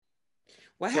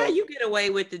Well, how you get away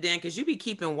with it then? Because you be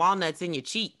keeping walnuts in your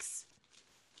cheeks.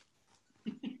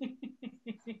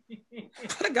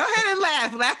 Go ahead and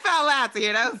laugh. Laugh out loud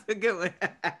here. That was a good one.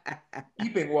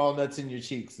 Keeping walnuts in your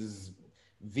cheeks is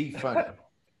funny.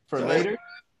 For so later?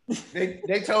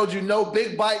 They told you no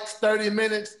big bites 30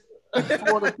 minutes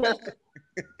before the test.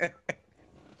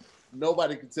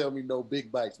 Nobody can tell me no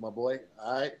big bites, my boy.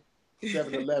 All right?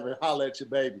 7-Eleven, holla at your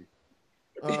baby.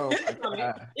 Oh,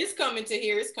 it's coming to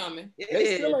here. It's coming.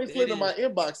 They still ain't slid in my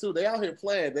inbox, too. They out here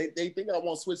playing. They think I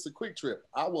want to switch to Quick Trip.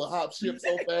 I will hop ship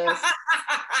so fast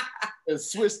and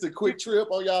switch to Quick Trip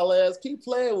on y'all ass. Keep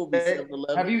playing with me,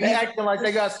 7-Eleven. Have you been acting like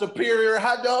they got superior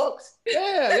hot dogs?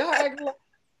 Yeah, y'all acting like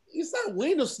it's not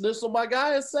Wiener Schnitzel, my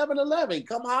guy. It's 7-Eleven.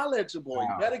 Come holler at your boy.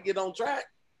 Wow. You better get on track.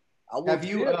 Have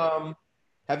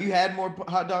you had more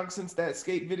hot dogs since that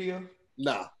skate video?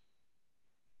 Nah.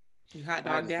 You hot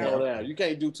dog down. You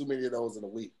can't do too many of those in a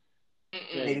week.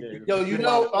 Yo, you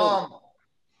know,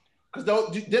 because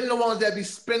them the ones that be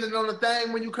spinning on the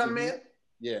thing when you come in.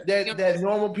 Yeah. That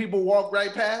normal people walk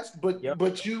right past, but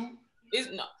you.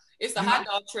 It's the hot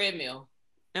dog treadmill.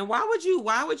 And why would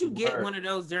you get one of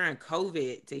those during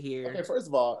COVID to hear? Okay, first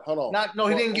of all, hold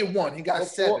on. He didn't get one. He got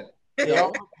 7. They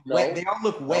all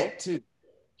look wet too.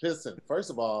 Listen, first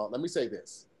of all, let me say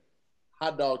this.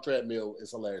 Hot dog treadmill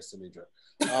is hilarious to me, Drew.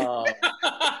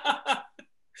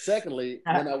 Secondly,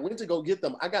 when I went to go get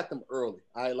them, I got them early.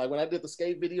 When I did the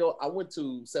skate video, I went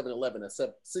to 7-Eleven at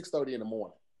 6:30 in the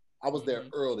morning. I was there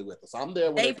early with us. I'm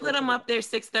there. They put them up there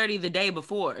 6:30 the day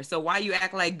before. So why you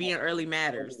act like being early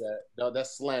matters? No,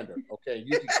 that's slander. Okay,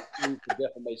 you can use the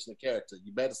defamation of character.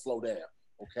 You better slow down.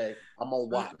 Okay, I'm on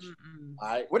watch. All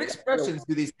right. What expressions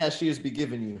do these cashiers be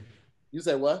giving you? You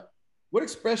say what? What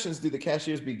expressions do the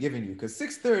cashiers be giving you? Because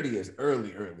 6:30 is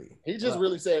early. He just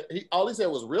really said, all he said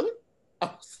was, really? I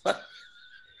was like,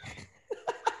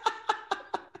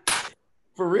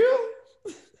 for real?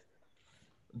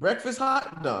 Breakfast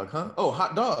hot dog, huh? Oh,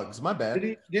 hot dogs, my bad.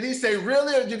 Did he say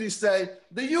really or did he say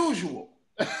the usual?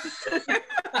 The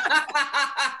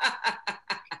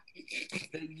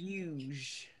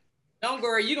usual. Don't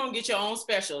worry, you're going to get your own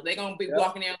special. They're going to be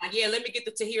walking there like, yeah, let me get the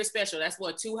Tahir special. That's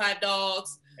what, 2 hot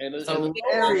dogs. And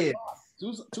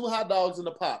two hot dogs in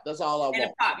a pop. That's all I want. In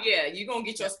a pop, yeah. You're going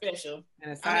to get your special.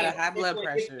 And a side of high blood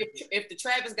pressure. If the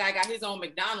Travis guy got his own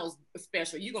McDonald's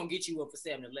special, you're going to get you up for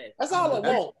 7-Eleven. That's all I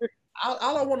want.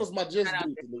 All I want is my just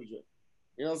due, Tanisha.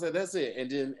 You know what I'm saying? That's it. And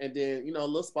then a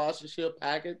little sponsorship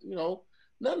package,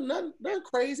 nothing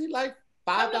crazy, like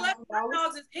 $5. $7-Eleven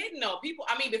is hidden though. People,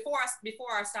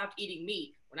 before I stopped eating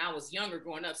meat, when I was younger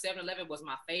growing up, 7-Eleven was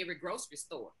my favorite grocery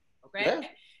store. Okay. Yeah.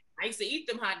 I used to eat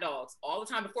them hot dogs all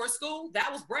the time before school.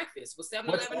 That was breakfast with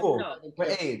 7-Eleven.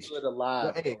 What age?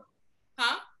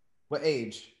 Huh? What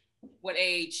age? What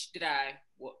age did I?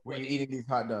 Were you eating these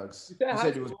hot dogs? You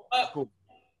said it was cool.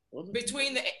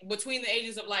 Between the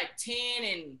ages of like 10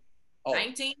 and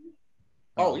 19.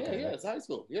 Oh yeah, it's high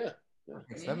school. Yeah.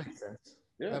 That makes sense.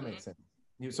 Yeah. That makes sense.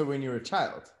 So when you were a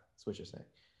child, that's what you're saying.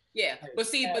 Yeah,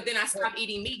 but then I stopped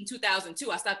eating meat in 2002.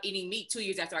 I stopped eating meat 2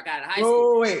 years after I got out of high school.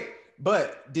 Oh wait,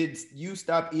 but did you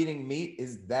stop eating meat?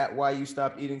 Is that why you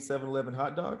stopped eating 7-Eleven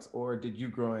hot dogs, or did you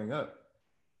growing up?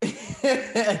 No.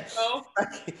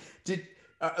 Did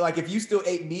if you still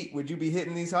ate meat, would you be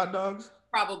hitting these hot dogs?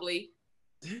 Probably.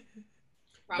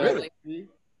 Really?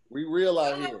 We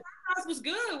realize here. Hot dogs was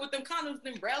good with them condoms,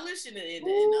 them relish and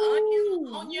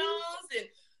onions and.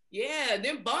 Yeah,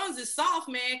 them buns is soft,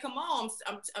 man. Come on,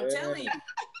 I'm telling you.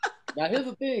 Now here's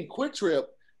the thing: Quick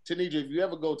Trip, Tanisha. If you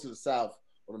ever go to the South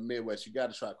or the Midwest, you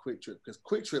got to try Quick Trip because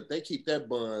Quick Trip they keep their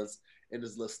buns in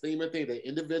this little steamer thing. They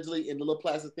individually in the little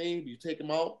plastic thing. You take them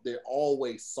out, they're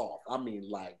always soft.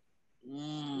 The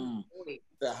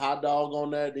hot dog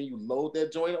on there. Then you load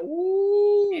that joint.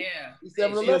 Ooh, yeah.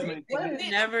 7-Eleven.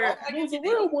 Never. A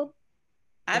real one.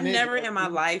 I've never in my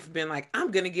life been like,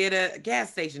 I'm gonna get a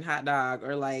gas station hot dog,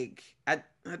 or like I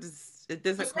just it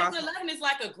doesn't cross. 7-Eleven is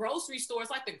like a grocery store.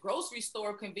 It's like the grocery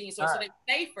store convenience store, so they're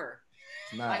safer.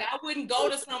 Like I wouldn't go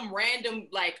to some random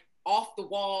off the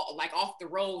wall, off the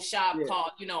road shop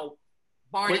called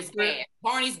Barney's Gas.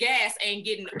 Barney's Gas ain't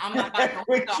getting. I'm not about to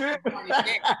Quick Trip. Barney's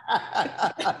Gas.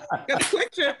 Because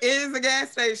Quick Trip is a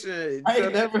gas station. I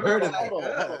ain't never heard of that. Hold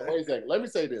on, wait a second. Let me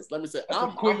say this.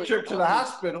 I'm Quick Trip to the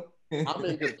hospital. I'm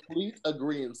in complete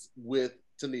agreement with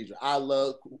Tanisha. I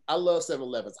love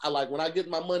 7-Elevens. When I get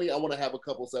my money, I want to have a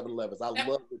couple 7-Elevens. I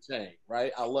love the chain,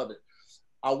 right? I love it.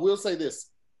 I will say this: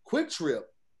 Quick Trip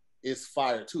is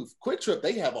fire too. Quick Trip,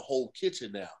 they have a whole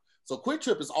kitchen now. So Quick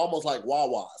Trip is almost like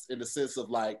Wawa's in the sense of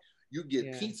you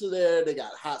get pizza there. They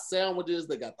got hot sandwiches.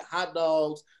 They got the hot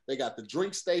dogs. They got the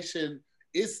drink station.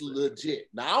 it's legit.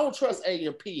 Now I don't trust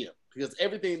AM/PM because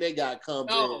everything they got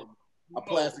comes in a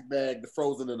plastic bag,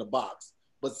 frozen in a box.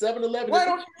 But 7-Eleven. Why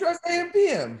don't you trust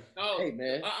AM/PM? Oh, hey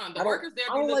man, the workers there.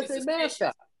 I don't like their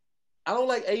mascot. I don't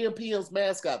like AM/PM's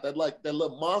mascot. That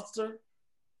little monster.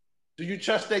 Do you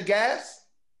trust their gas?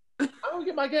 I don't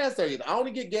get my gas there either. I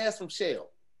only get gas from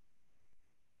Shell.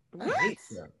 I hate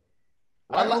them.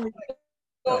 I like.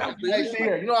 Hey,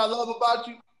 Peter, you know what I love about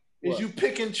you is you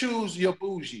pick and choose your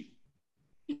bougie.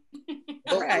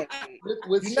 Right.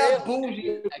 With You're Shell, not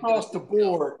bougie across the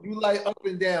board. You like up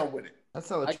and down with it. That's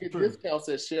how I it's get true. discounts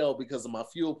at Shell because of my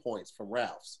fuel points from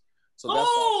Ralph's. So that's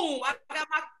I got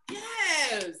my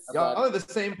yes. Y'all are the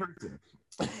same person.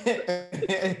 Y'all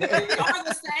are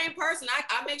the same person.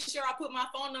 I make sure I put my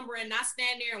phone number in, not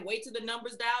stand there and wait till the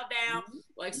numbers dial down.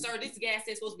 Like, sir, this gas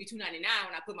is supposed to be $2.99 when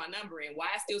I put my number in. Why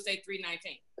I still say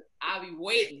 $3.19? I'll be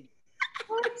waiting.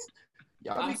 What?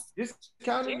 Y'all be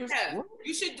discounting your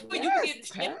You should do it. Yes,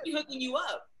 You can get hooking you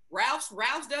up. Ralph's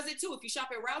does it too. If you shop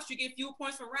at Ralph's, you get fuel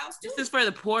points from Ralph's too. This is for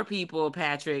the poor people,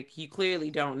 Patrick. You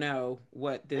clearly don't know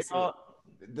what this is.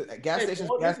 The gas stations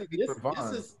gas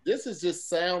this is just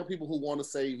sound people who want to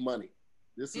save money.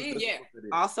 This is what it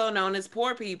is. Also known as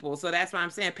poor people. So that's why I'm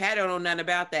saying Pat don't know nothing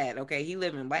about that. Okay, he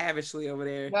living lavishly over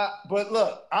there. Nah, but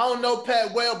look, I don't know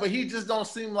Pat well, but he just don't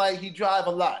seem like he drive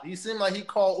a lot. He seems like he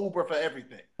call Uber for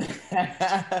everything.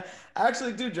 I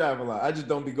actually do drive a lot. I just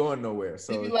don't be going nowhere.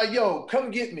 So he be like, "Yo,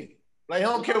 come get me." Like, I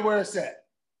don't care where it's at.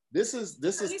 This is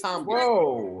Tom.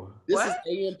 Whoa! This is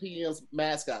AM/PM's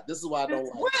mascot. This is why I don't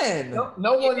like. When?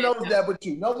 No one knows that but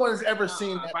you. No one has ever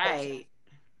seen that. Right.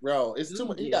 Bro, it's too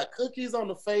much. He got cookies on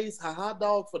the face, a hot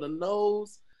dog for the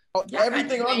nose. Oh,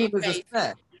 everything on him is a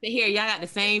snack. Here, y'all got the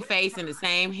same face and the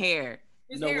same hair.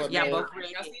 You know what, y'all man? both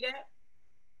y'all see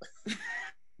that?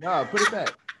 No, put it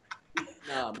back.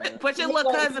 Nah, man. Put your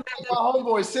little cousin back My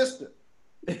homeboy's sister.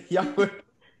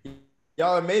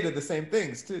 Y'all are made of the same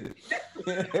things too.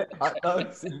 Hot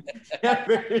dogs and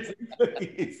hamburgers and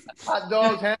cookies. Hot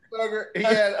dogs, hamburger. He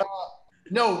had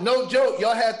no joke.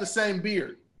 Y'all had the same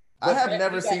beard. I have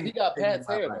never seen. He got Pat's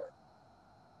hair.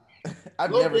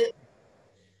 I've never.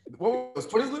 What was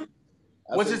Twizzler?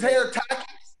 Was his hair tacky?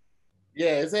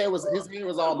 Yeah, his hair was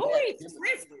all. Who eats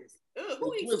Twizzlers?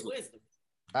 Who eats Twizzlers?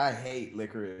 I hate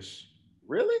licorice.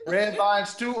 Really? Red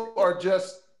vines too, or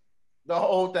just the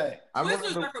whole thing?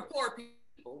 Twizzlers are for poor people.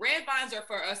 Red vines are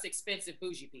for us expensive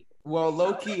bougie people. Well,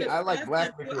 low key, I like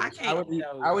black licorice.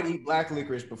 I would eat black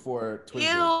licorice before Twizzlers. Ew!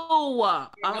 Oh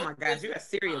my gosh, you're a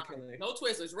serial killer. No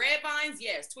Twizzlers. Red vines,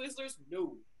 yes. Twizzlers,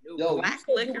 no. Yo, black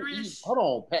licorice. Hold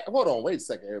on, Pat. Hold on. Wait a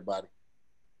second, everybody.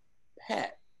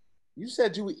 Pat, you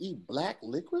said you would eat black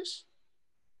licorice?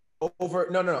 No.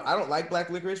 I don't like black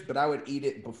licorice, but I would eat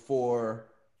it before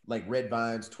like red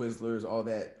vines, Twizzlers, all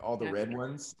the red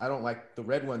ones. I don't like the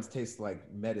red ones. Taste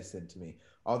like medicine to me.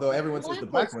 Although everyone says the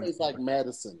black ones taste like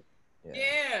medicine.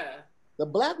 Yeah. The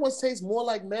black ones taste more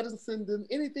like medicine than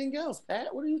anything else. Pat,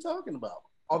 what are you talking about?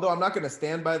 Although I'm not going to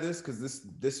stand by this because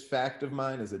this fact of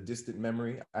mine is a distant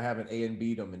memory. I haven't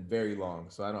A&B'd them in very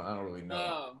long, so I don't really know.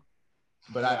 Oh.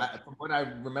 But from what I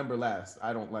remember last,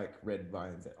 I don't like red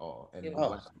vines at all. And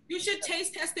you should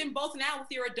taste test them both now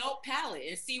with your adult palate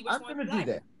and see which I'm one gonna you do like.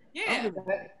 that. Yeah.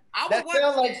 That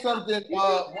sounds like something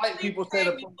white people say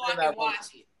to prove they're not watch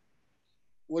racist. it.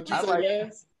 What'd you say,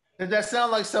 Lance? Does that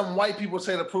sound like something white people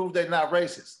say to prove they're not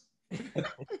racist?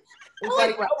 It's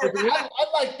like, I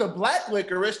like the black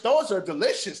licorice. Those are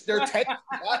delicious. They're tasty.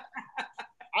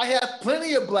 I have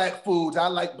plenty of black foods. I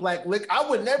like black liquor. I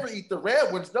would never eat the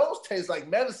red ones. Those taste like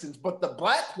medicines. But the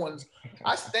black ones,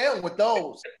 I stand with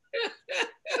those.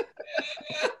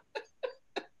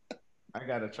 I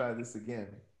gotta try this again.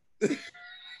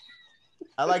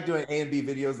 I like doing A&B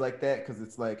videos like that because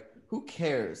it's like, who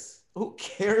cares? Who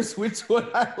cares which one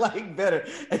I like better?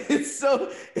 And it's so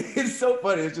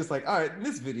funny. It's just like, all right, in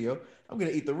this video, I'm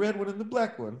gonna eat the red one and the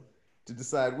black one to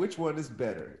decide which one is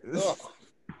better.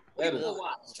 That is.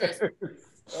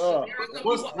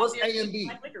 What's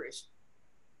A&B?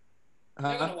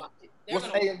 What's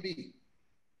A&B?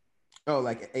 Oh,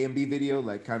 like A&B video,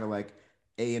 like kind of like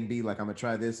A and B, like I'm gonna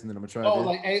try this and then I'm gonna try this. Oh,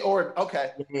 like A or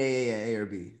okay. Yeah, A or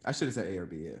B. I should have said A or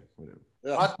B, yeah. Whatever.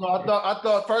 Yeah. I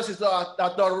thought first I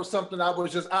thought it was something I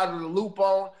was just out of the loop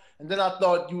on, and then I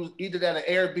thought you was either at an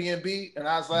Airbnb, and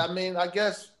I was like, I mean, I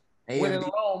guess when in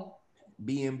Rome,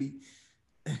 B&B.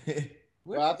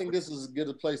 Well, I think this is as good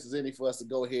a place as any for us to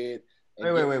go ahead.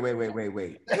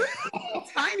 Wait.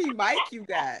 Tiny mic you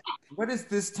got. What is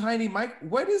this tiny mic?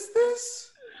 What is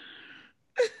this?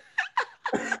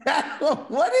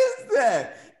 What is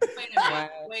that?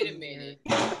 Wait a minute.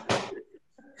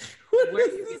 Where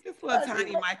do you get this little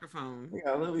tiny microphone?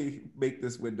 Yeah, let me make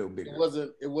this window bigger.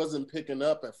 It wasn't picking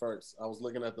up at first. I was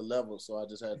looking at the level, so I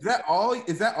just had.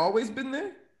 Is that always been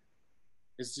there?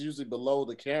 It's usually below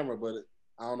the camera, but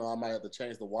I don't know. I might have to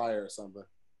change the wire or something.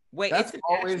 Wait, it's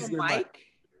always your mic.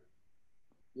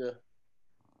 Yeah.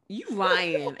 You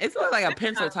lying? It's like a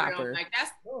pencil topper. Like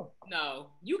no.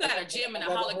 You got a gym and a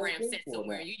hologram set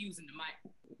somewhere. You're using the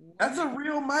mic. That's a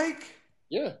real mic.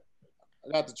 Yeah,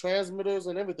 I got the transmitters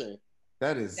and everything.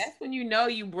 That's when you know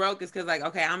you broke. Is because like,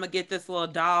 okay, I'm gonna get this little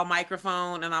doll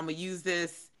microphone and I'm gonna use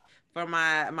this for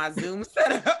my Zoom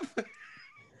setup.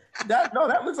 That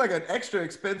looks like an extra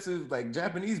expensive like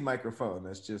Japanese microphone.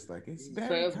 That's just like it's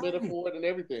transmitter for it and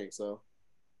everything. So.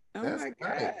 Oh my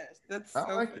gosh, that's so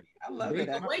like funny. I love it.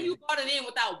 The way you brought it in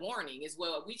without warning is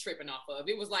what we tripping off of.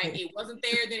 It was like it wasn't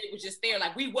there, then it was just there.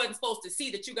 Like we wasn't supposed to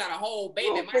see that you got a whole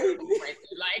baby microphone right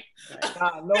there.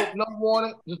 Like no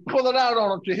warning. Just pull it out on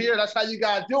them to hear. That's how you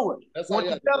gotta do it. That's once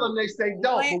you tell them, they say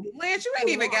don't. Lance, you ain't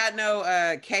even got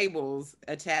no cables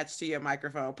attached to your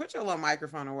microphone. Put your little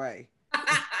microphone away.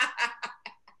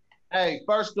 Hey,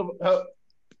 first of all,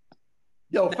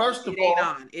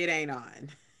 it ain't on.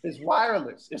 It's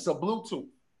wireless. It's a Bluetooth.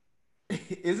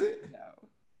 Is it?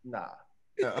 No.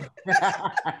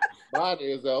 Mine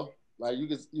is though. Like you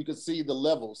can see the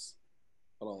levels.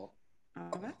 Hold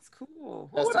on. Oh, that's cool.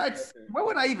 What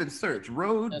would I even search?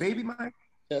 Rode baby mic?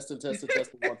 Testing. 1, 2,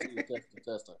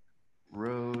 testing.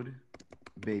 Rode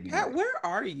baby Pat, mic. where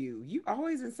are you? You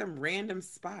always in some random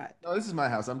spot. No, this is my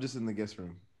house. I'm just in the guest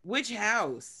room. Which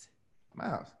house? My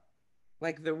house.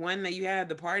 Like the one that you had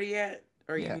the party at?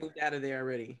 Or you moved out of there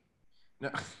already? No.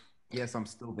 Yes, I'm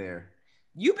still there.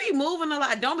 You be moving a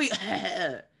lot. Don't be.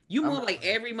 You move like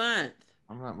every month.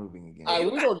 I'm not moving again. All right,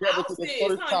 we're going to jump into the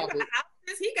first topic.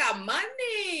 He got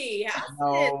money.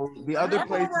 No, the other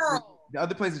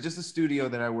place is just a studio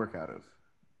that I work out of.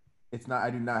 It's not. I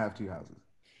do not have 2 houses.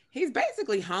 He's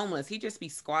basically homeless. He just be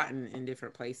squatting in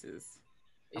different places.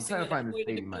 I'm trying to find this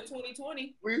baby mic.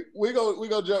 2020. We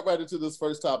go jump right into this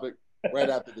first topic right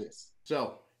after this.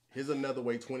 So here's another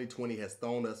way 2020 has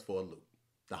thrown us for a loop.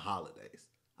 The holidays.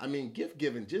 I mean, gift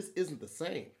giving just isn't the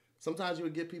same. Sometimes you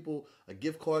would give people a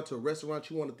gift card to a restaurant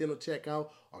you want them to check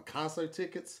out or concert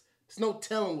tickets. There's no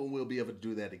telling when we'll be able to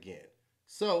do that again.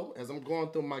 So as I'm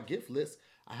going through my gift list,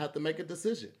 I have to make a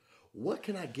decision. What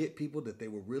can I get people that they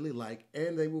will really like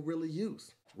and they will really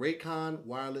use? Raycon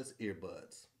wireless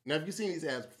earbuds. Now, if you've seen these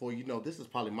ads before, you know this is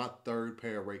probably my 3rd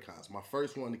pair of Raycons. My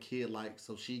first one the kid liked,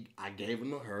 so I gave them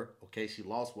to her. Okay, she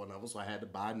lost one of them, so I had to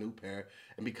buy a new pair.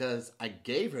 And because I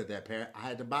gave her that pair, I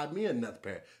had to buy me another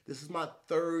pair. This is my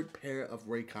 3rd pair of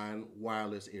Raycon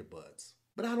wireless earbuds.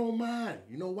 But I don't mind.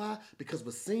 You know why? Because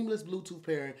with seamless Bluetooth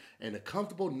pairing and a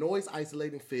comfortable noise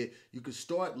isolating fit, you can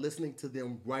start listening to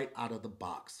them right out of the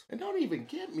box. And don't even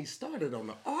get me started on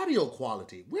the audio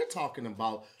quality. We're talking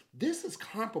about this is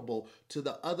comparable to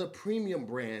the other premium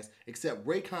brands, except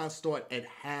Raycon start at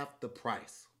half the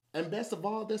price. And best of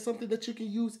all, there's something that you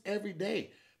can use every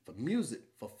day. For music,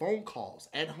 for phone calls,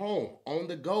 at home, on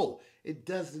the go. It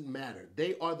doesn't matter.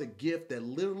 They are the gift that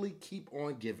literally keep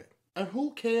on giving. And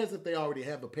who cares if they already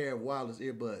have a pair of wireless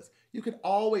earbuds? You can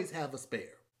always have a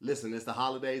spare. Listen, it's the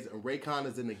holidays and Raycon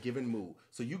is in a giving mood.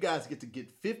 So you guys get to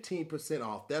get 15%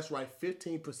 off. That's right,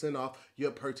 15% off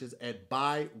your purchase at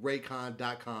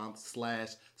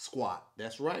buyraycon.com/squat.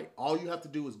 That's right. All you have to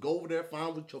do is go over there,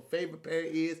 find what your favorite pair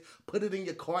is, put it in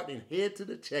your cart, and head to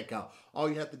the checkout. All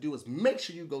you have to do is make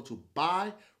sure you go to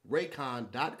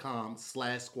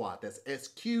buyraycon.com/squat. That's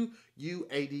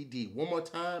SQUADD. One more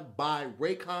time,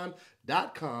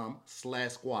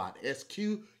 buyraycon.com/squat.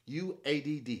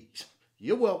 SQUADD.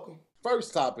 You're welcome.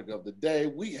 First topic of the day,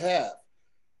 we have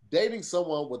dating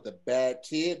someone with a bad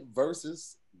kid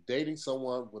versus dating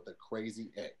someone with a crazy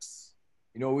ex.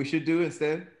 You know what we should do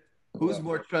instead? Who's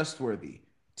more trustworthy?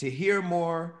 To hear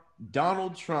more,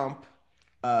 Donald Trump,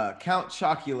 Count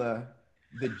Chocula,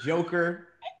 the Joker.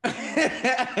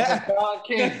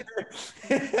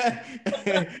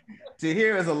 To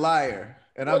hear as a liar.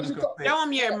 And I'm just going to show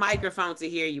him your microphone to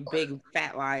hear, you big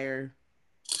fat liar.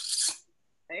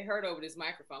 They heard over this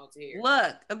microphone to hear.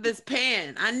 Look at this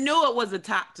pen. I knew it was a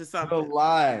top to something. The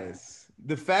lies.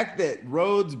 The fact that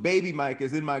Rhodes baby mic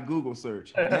is in my Google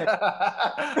search.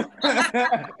 I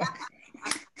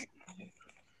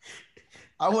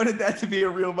wanted that to be a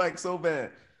real mic so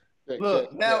bad.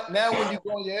 Look, now when you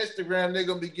go on your Instagram, they're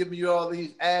gonna be giving you all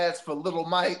these ads for little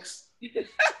mics.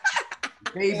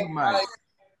 Baby mic.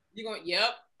 You're going, yep,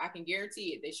 I can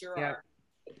guarantee it. They sure are.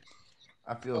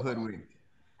 I feel hoodwinked.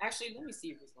 Actually, let me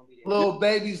see if it's gonna be there. Little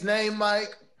baby's name,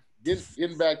 Mike.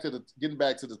 Getting back to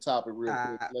the topic real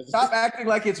quick. Stop acting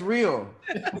like it's real.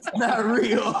 It's not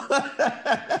real.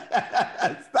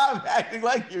 Stop acting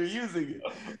like you're using it.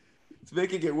 It's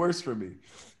making it worse for me.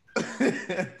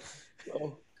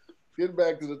 So, getting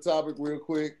back to the topic real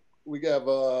quick, we have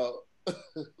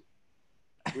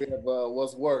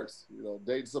what's worse,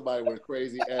 dating somebody with a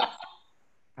crazy ex.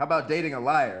 How about dating a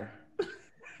liar?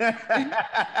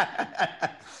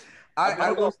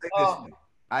 I will say this.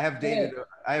 I have dated.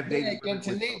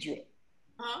 Tanidra.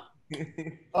 Huh?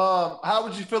 How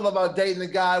would you feel about dating a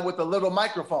guy with a little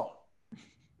microphone?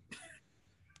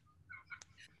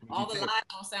 All the lies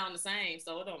don't sound the same,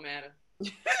 so it don't matter.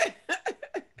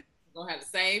 Gonna have the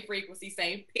same frequency,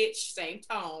 same pitch, same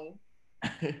tone.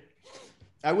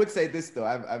 I would say this though.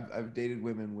 I've dated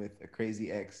women with a crazy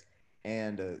ex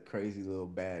and a crazy little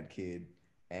bad kid,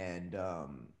 and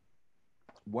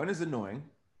one is annoying,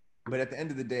 but at the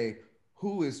end of the day,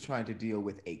 who is trying to deal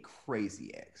with a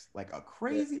crazy ex? Like a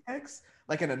crazy ex,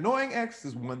 like an annoying ex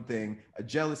is one thing. A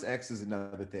jealous ex is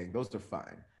another thing. Those are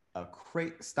fine.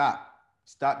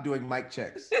 Stop doing mic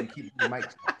checks. You keep doing mic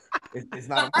checks. It's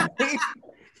not a mic.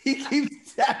 He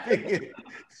keeps tapping it.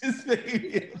 Just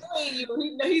making it.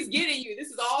 He's getting you. This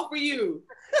is all for you.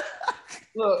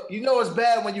 Look, it's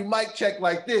bad when you mic check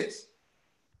like this.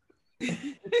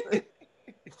 Mic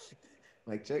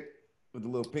check with a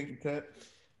little pinky tap.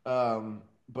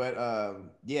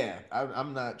 Yeah,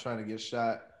 I'm not trying to get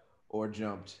shot or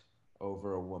jumped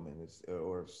over a woman.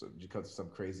 Or because of some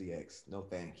crazy ex. No,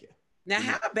 thank you. Now,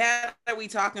 how bad are we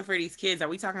talking for these kids? Are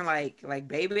we talking like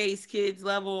baby-based kids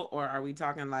level, or are we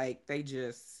talking like they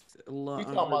just love? We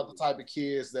talking about the type of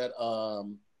kids that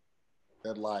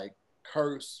like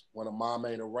curse when a mom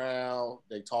ain't around.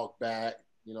 They talk back.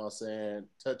 You know what I'm saying?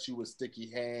 Touch you with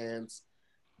sticky hands.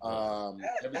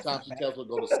 Every time she tells them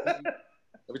to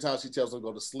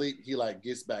go to sleep, he like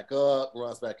gets back up,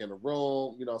 runs back in the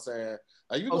room. You know what I'm saying?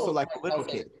 Like, also like a little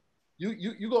kid.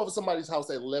 You go over somebody's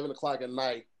house at 11 o'clock at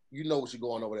night. You know what you're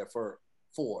going over there for.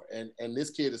 And this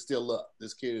kid is still up.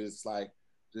 This kid is like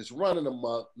just running them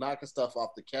up, knocking stuff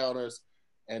off the counters,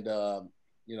 and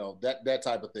that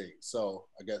type of thing. So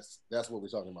I guess that's what we're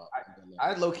talking about.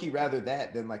 I'd low-key rather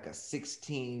that than like a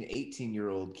 16,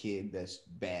 18-year-old kid that's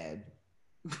bad.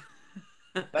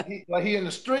 like he in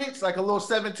the streets, like a little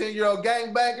 17-year-old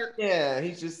gangbanger. Yeah,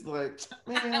 he's just like,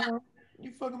 man,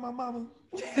 you fucking my mama.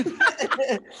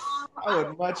 I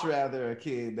would much rather a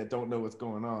kid that don't know what's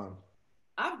going on.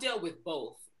 I've dealt with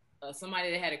both.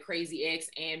 Somebody that had a crazy ex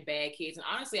and bad kids. And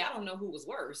honestly, I don't know who was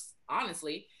worse.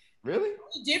 Honestly. Really?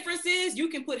 The difference is you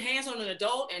can put hands on an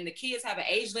adult and the kids have an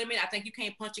age limit. I think you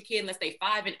can't punch a kid unless they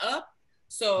 5 and up.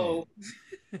 So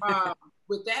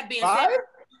with that being said,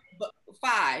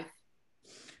 5.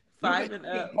 5 and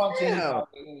up. Yeah.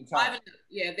 5 and up.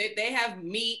 Yeah, they have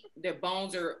meat. Their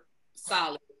bones are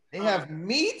solid. They have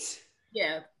meat?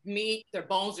 Yeah, meat. Their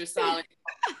bones are solid.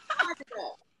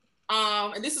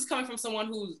 And this is coming from someone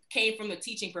who came from the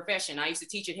teaching profession. I used to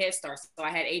teach at Head Start, so I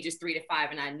had ages 3 to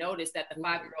 5, and I noticed that the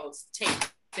 5-year-olds take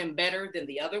them better than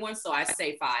the other ones. So I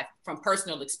say 5 from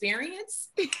personal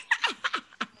experience.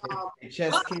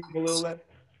 Chest came a little less.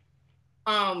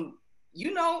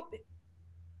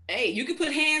 Hey, you can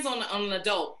put hands on an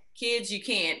adult. Kids, you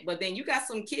can't. But then you got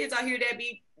some kids out here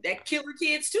that killer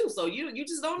kids too. So you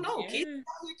just don't know. Kids out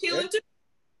here killing too.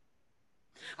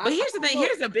 But here's the thing.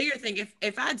 Here's the bigger thing.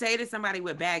 If I dated somebody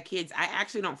with bad kids, I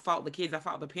actually don't fault the kids. I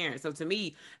fault the parents. So to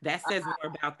me, that says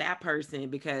more about that person,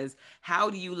 because how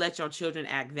do you let your children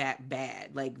act that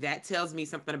bad? Like, that tells me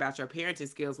something about your parenting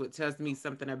skills, which tells me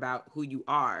something about who you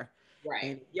are. Right.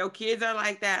 And your kids are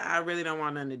like that, I really don't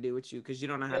want nothing to do with you, because you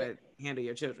don't know how to handle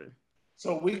your children.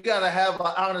 So we got to have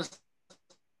an honest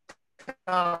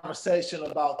conversation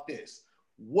about this.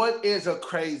 What is a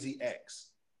crazy ex?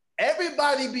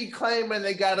 Everybody be claiming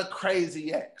they got a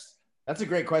crazy ex. That's a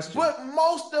great question. But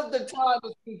most of the time,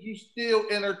 it's because you still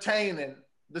entertaining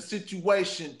the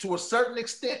situation to a certain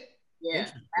extent. Yeah.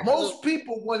 Most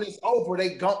people, when it's over,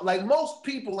 they go, like, most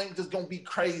people ain't just gonna be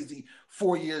crazy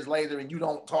 4 years later and you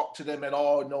don't talk to them at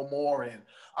all no more. And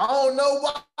I don't know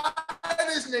why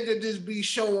this nigga just be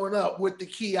showing up with the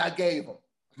key I gave him.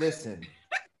 Listen,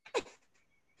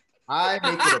 I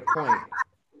make it a point.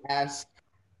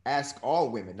 Ask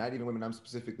all women, not even women I'm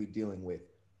specifically dealing with,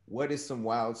 what is some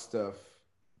wild stuff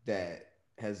that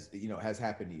has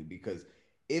happened to you? Because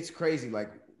it's crazy.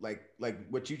 Like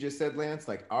what you just said, Lance,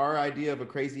 like, our idea of a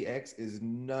crazy ex is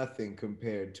nothing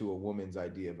compared to a woman's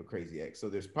idea of a crazy ex. So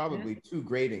there's probably 2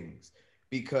 gradings,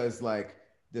 because like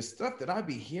the stuff that I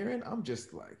be hearing, I'm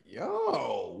just like,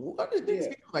 yo, what are these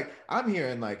people? Like, I'm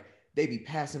hearing like they be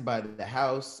passing by the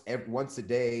house once a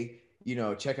day, you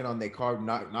know, checking on their car,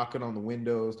 knocking on the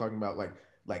windows, talking about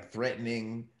like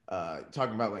threatening,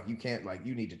 talking about like you can't, like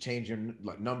you need to change your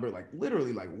like number, like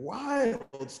literally like wild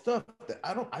stuff that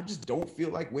I just don't feel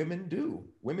like women do.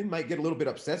 Women might get a little bit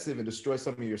obsessive and destroy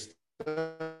some of your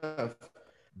stuff,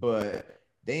 but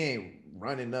they ain't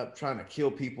running up trying to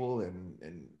kill people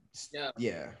and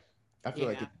yeah. I feel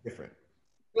like it's different.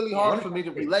 Really hard for me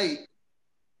to relate.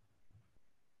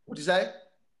 What'd you say?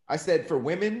 I said for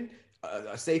women,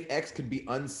 a safe X could be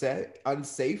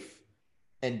unsafe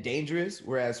and dangerous,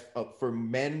 whereas for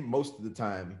men, most of the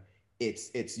time,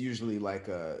 it's usually like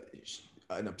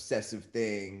an obsessive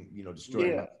thing, you know,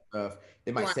 destroying stuff.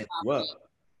 They might set you up.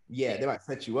 Yeah, they might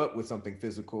set you up with something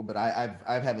physical, but I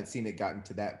haven't seen it gotten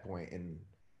to that point in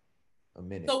a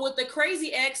minute. So would the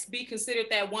crazy ex be considered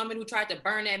that woman who tried to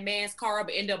burn that man's car up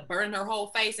and end up burning her whole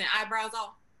face and eyebrows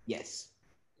off? Yes.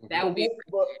 That would be.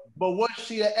 But was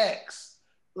she an ex?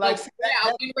 Like, I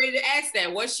was ready to ask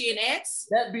that. Was she an ex?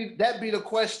 That be the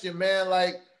question, man.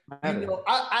 Like, you know,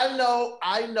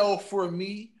 I know for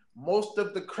me, most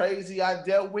of the crazy I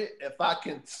dealt with, if I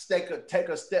can take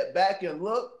a step back and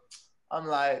look, I'm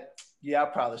like, yeah, I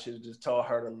probably should have just told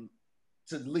her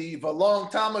to leave a long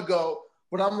time ago.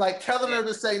 But I'm like telling her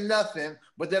to say nothing,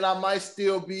 but then I might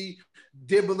still be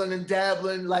dibbling and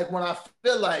dabbling like when I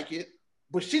feel like it.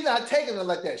 But she's not taking it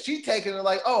like that. She taking it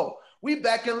like, oh, we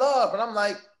back in love. And I'm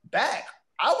like, back?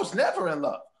 I was never in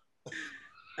love.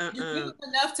 You give them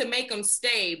enough to make them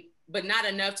stay, but not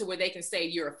enough to where they can say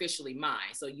you're officially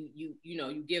mine. So you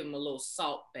give them a little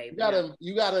salt, baby.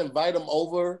 You gotta invite them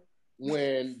over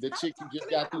when the chick you just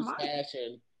got through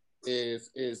smashing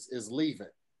is leaving.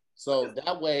 So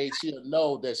that way she'll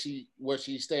know that where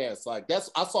she stands. Like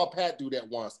I saw Pat do that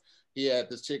once. He had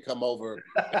this chick come over.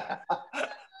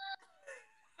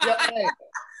 Yeah, hey,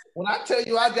 when I tell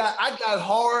you I got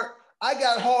hard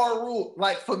rule.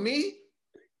 Like for me,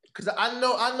 because I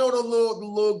know the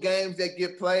little games that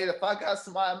get played. If I got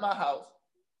somebody in my house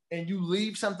and you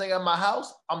leave something at my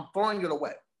house, I'm throwing it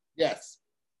away. Yes.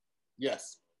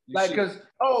 Like, because,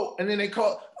 and then they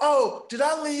call, did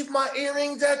I leave my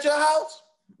earrings at your house?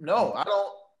 No, I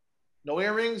don't. No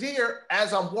earrings here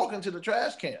as I'm walking to the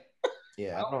trash can.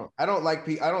 Yeah, I don't like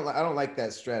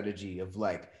that strategy of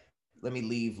like, let me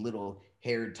leave little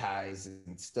hair ties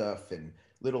and stuff and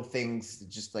little things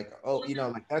just like, you know,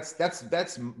 like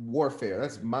that's warfare.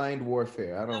 That's mind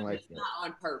warfare. I don't like that. Not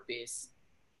on purpose.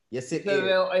 Yes, it is.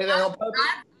 I've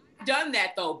done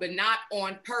that though, but not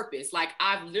on purpose. Like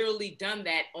I've literally done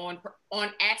that on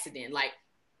accident. Like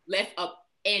left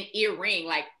an earring.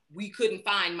 Like we couldn't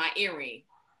find my earring.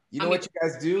 You know what you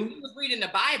guys do? I was reading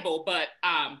the Bible, but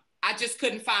I just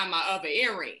couldn't find my other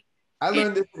earring. I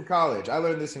learned this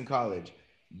in college.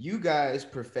 You guys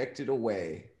perfected a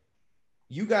way.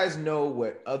 You guys know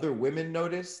what other women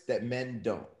notice that men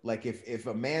don't. Like if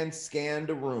a man scanned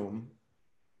a room,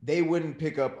 they wouldn't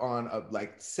pick up on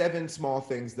like 7 small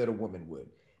things that a woman would.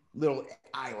 Little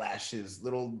eyelashes,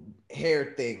 little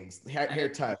hair things, hair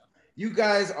ties. You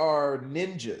guys are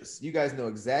ninjas. You guys know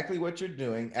exactly what you're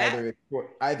doing.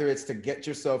 Either it's to get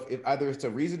yourself, either it's a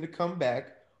reason to come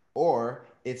back, or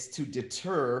it's to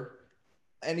deter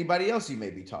anybody else you may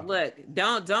be talking. Look,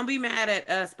 don't be mad at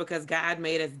us because God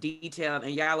made us detailed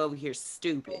and y'all over here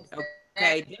stupid.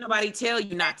 Okay, didn't nobody tell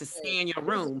you not to scan your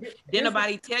room. Didn't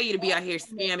nobody tell you to be out here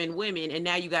spamming women, and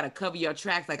now you got to cover your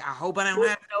tracks. Like, I hope I don't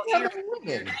have no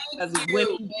earrings. Because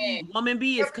woman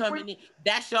B is coming in.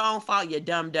 That's your own fault, you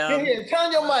dumb. Here,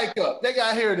 turn your mic up. They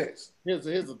gotta hear this. Here's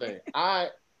the thing. I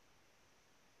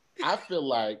feel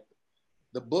like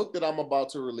the book that I'm about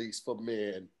to release for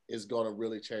men is gonna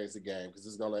really change the game because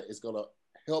it's gonna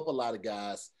help a lot of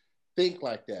guys think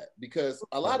like that. Because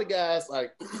a lot of guys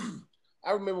like.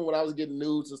 I remember when I was getting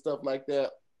nudes and stuff like that,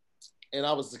 and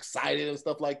I was excited and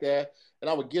stuff like that, and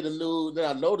I would get a nude, then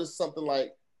I noticed something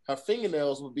like her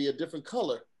fingernails would be a different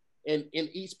color in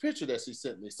each picture that she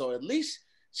sent me. So at least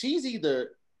she's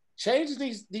either changing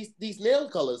these nail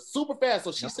colors super fast,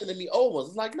 so she's sending me old ones.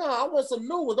 It's like, no, I want some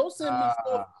new ones. Don't send me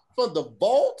stuff from the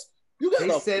vault. You got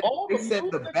they said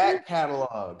the back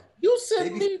catalog. You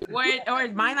sent me, or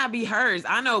it might not be hers.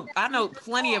 I know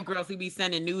plenty of girls who be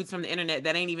sending nudes from the internet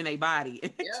that ain't even their body.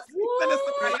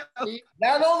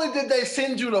 Not only did they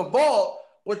send you the vault,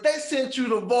 but they sent you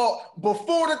the vault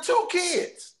before the 2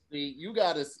 kids. See, you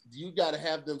gotta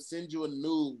have them send you a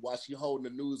nude while she holding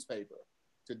the newspaper.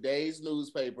 Today's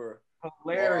newspaper.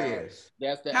 Hilarious.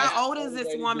 How old is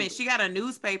this woman? She got a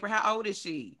newspaper. How old is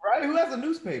she? Right? Who has a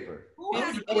newspaper?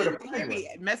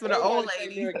 Mess with an old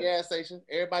lady. Near a gas station.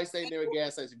 Everybody say near a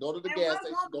gas station. Go to the gas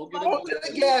station. Go to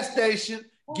the gas station.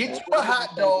 Get you a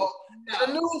hot dog and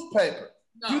a newspaper.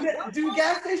 No. Do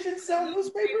gas stations sell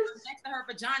newspapers? Next to her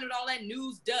vagina with all that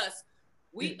news dust.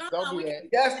 Don't do that.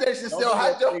 Gas stations sell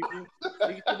hot dogs.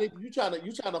 You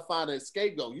trying to find an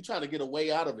scapegoat. You trying to get a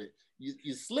way out of it.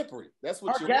 You're slippery. That's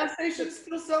what Are gas stations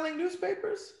still selling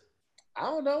newspapers? I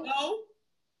don't know. No.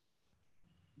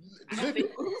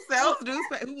 Who sells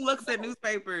newspapers? Who looks at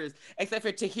newspapers except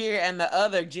for Tahir and the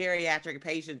other geriatric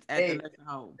patients at the nursing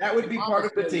home? That would be part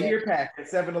of the Tahir pack at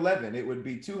 7-Eleven. It would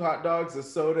be 2 hot dogs, a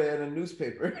soda, and a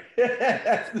newspaper.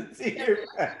 That's the Tahir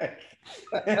pack.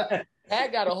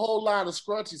 Pat got a whole line of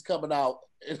scrunchies coming out.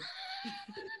 That's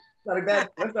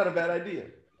not a bad idea.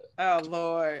 Oh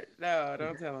Lord, no!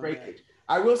 Don't tell him that.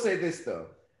 I will say this though.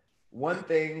 One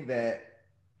thing that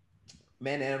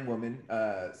men and women,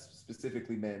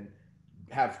 specifically men,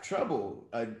 have trouble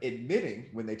admitting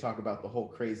when they talk about the whole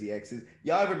crazy exes.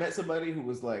 Y'all ever met somebody who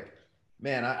was like,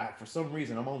 man, I for some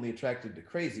reason I'm only attracted to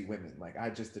crazy women. Like I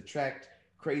just attract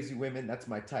crazy women. That's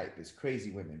my type, is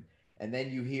crazy women. And then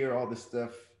you hear all the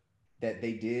stuff that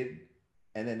they did,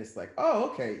 and then it's like, oh,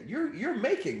 okay, you're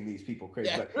making these people crazy.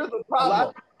 Yeah, like, here's the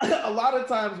problem. A lot of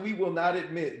times we will not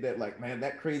admit that, like, man,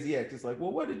 that crazy ex is like,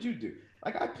 well, what did you do?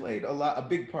 Like I played a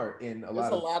big part in a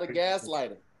lot of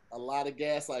gaslighting. A lot of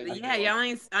gaslighting. Yeah, y'all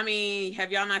ain't. I mean,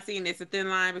 have y'all not seen It's a Thin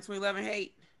Line Between Love and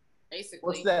Hate? Basically.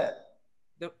 What's that?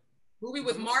 The movie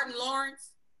with Martin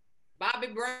Lawrence, Bobby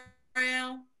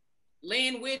Brown,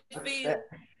 Lynn Whitfield.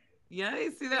 Yeah,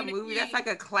 you see that movie? That's like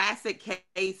a classic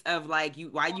case of like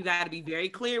why you got to be very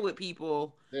clear with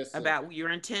people about your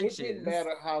intentions. It didn't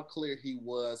matter how clear he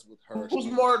was with her. Who's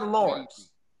Martin Lawrence?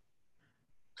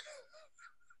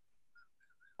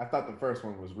 I thought the first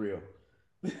one was real.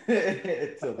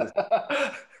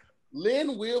 Lynn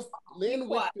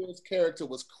Whitfield's character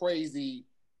was crazy,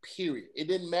 period. It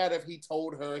didn't matter if he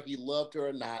told her he loved her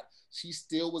or not. She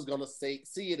still was going to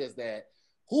see it as that.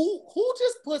 Who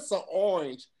just put some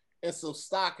orange and some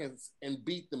stockings and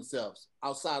beat themselves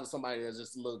outside of somebody that's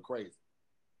just a little crazy?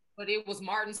 But it was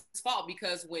Martin's fault,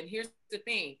 because here's the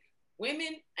thing,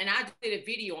 women, and I did a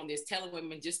video on this telling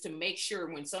women just to make sure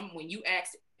when you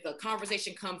ask, the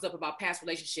conversation comes up about past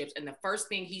relationships and the first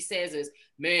thing he says is,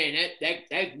 man,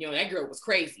 that girl was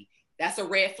crazy. That's a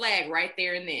red flag right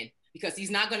there and then, because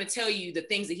he's not going to tell you the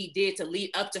things that he did to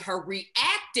lead up to her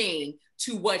reacting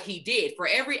to what he did. For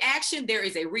every action, there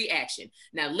is a reaction.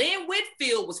 Now, Lynn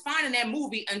Whitfield was fine in that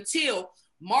movie until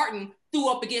Martin threw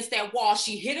up against that wall.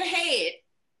 She hit her head,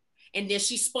 and then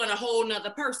she spun a whole nother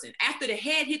person. After the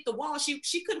head hit the wall, she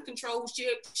couldn't control who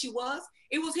she was.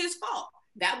 It was his fault.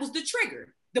 That was the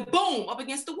trigger. The boom up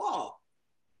against the wall.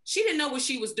 She didn't know what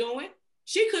she was doing.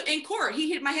 She could, in court,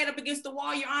 he hit my head up against the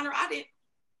wall, Your Honor. I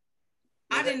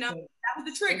didn't know. That was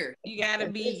the trigger. You gotta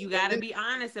be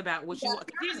honest about what you want.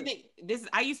 Here's the thing.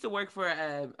 I used to work for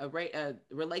a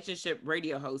relationship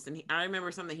radio host, and I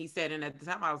remember something he said, and at the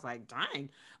time I was like, dang,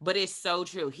 but it's so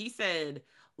true. He said,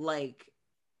 like,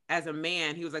 as a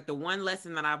man, he was like, the one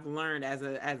lesson that I've learned as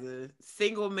a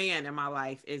single man in my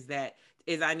life is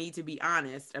I need to be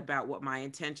honest about what my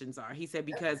intentions are. He said,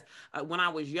 because when I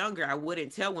was younger, I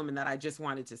wouldn't tell women that I just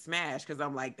wanted to smash, because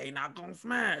I'm like, they not gonna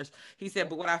smash. He said,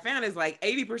 but what I found is like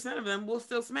 80% of them will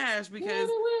still smash, because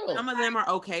some of them are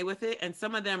okay with it, and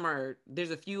some of them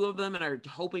there's a few of them and are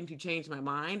hoping to change my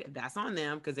mind. That's on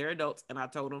them, because they're adults, and I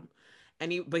told them.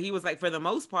 But he was like, for the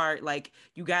most part, like,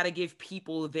 you got to give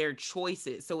people their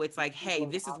choices. So it's like, hey,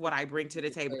 this is what I bring to the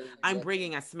table. I'm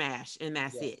bringing a smash, and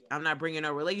that's it. I'm not bringing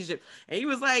a relationship. And he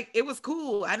was like, it was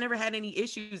cool. I never had any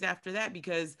issues after that,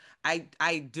 because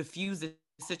I diffused the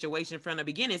situation from the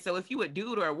beginning. So if you a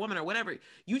dude or a woman or whatever,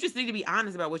 you just need to be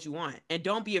honest about what you want, and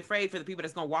don't be afraid for the people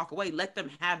that's going to walk away. Let them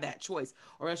have that choice,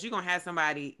 or else you're going to have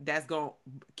somebody that's going to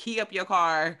key up your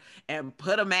car and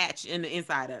put a match in the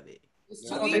inside of it.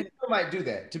 So they still might do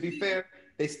that. To be fair,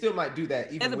 they still might do that.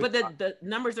 But the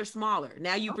numbers are smaller.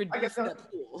 Now you produce the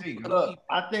pool. Look,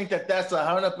 I think that's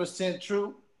 100%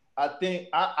 true. I think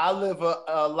I live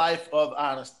a life of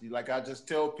honesty. Like, I just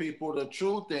tell people the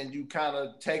truth, and you kind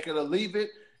of take it or leave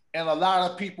it. And a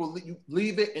lot of people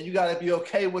leave it, and you got to be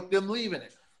okay with them leaving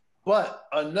it. But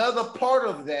another part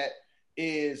of that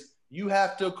is you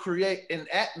have to create an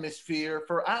atmosphere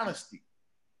for honesty,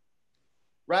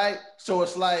 right? So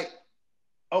it's like,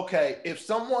 okay, if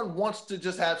someone wants to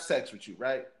just have sex with you,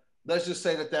 right? Let's just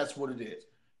say that that's what it is.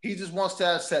 He just wants to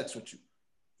have sex with you.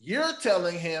 You're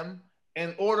telling him,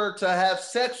 in order to have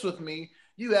sex with me,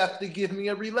 you have to give me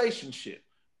a relationship.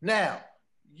 Now,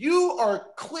 you are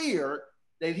clear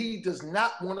that he does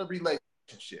not want a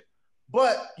relationship,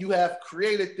 but you have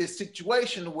created this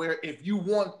situation where if you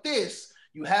want this,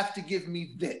 you have to give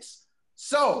me this.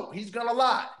 So he's gonna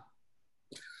lie.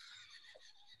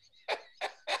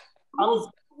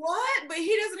 What? But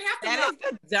he doesn't have to. That is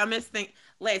the dumbest thing.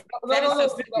 Listen, No, that no, is no.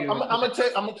 so stupid. I'm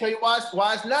gonna tell you why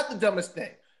it's not the dumbest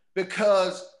thing.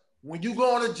 Because when you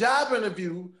go on a job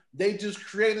interview, they just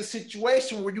create a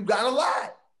situation where you gotta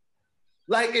lie.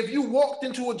 Like if you walked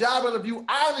into a job interview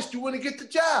honest, you wouldn't get the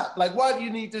job. Like, why do you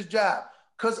need this job?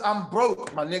 Because I'm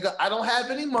broke, my nigga. I don't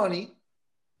have any money.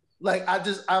 Like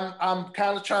I'm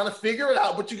kind of trying to figure it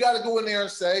out. But you got to go in there and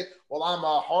say, well, I'm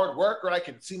a hard worker. I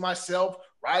can see myself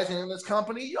rising in this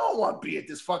company. You don't want to be at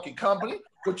this fucking company,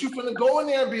 but you're gonna go in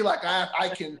there and be like, I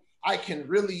can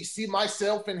really see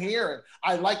myself in here, and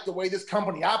I like the way this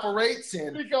company operates.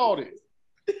 And all this.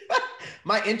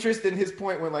 My interest in his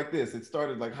point went like this. It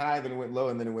started like high, then it went low,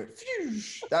 and then it went. Phew.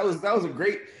 That was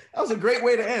a great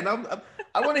way to end.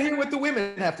 I want to hear what the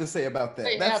women have to say about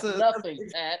that. That's nothing,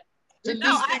 Pat.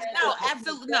 No,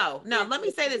 absolutely no. Let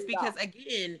me say this because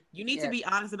again, you need to be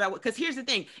honest about what. Because here's the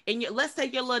thing, and let's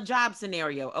take your little job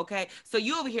scenario, okay? So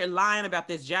you over here lying about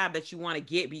this job that you want to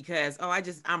get because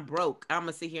I'm broke. I'm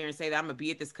gonna sit here and say that I'm gonna be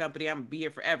at this company. I'm gonna be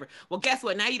here forever. Well, guess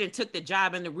what? Now you done took the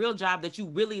job, and the real job that you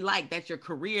really like, that's your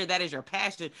career, that is your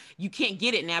passion. You can't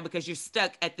get it now because you're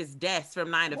stuck at this desk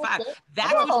from 9 to 5.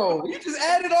 That's you just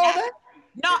added all that.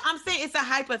 No, I'm saying it's a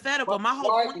hypothetical. My whole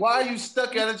point why are you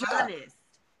stuck at a job? Honest.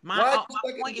 My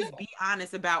point is be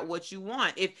honest about what you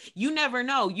want. If you never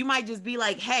know, you might just be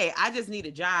like, hey, I just need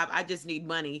a job. I just need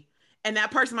money. And that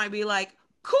person might be like,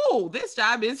 cool, this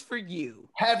job is for you.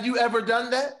 Have you ever done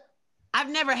that?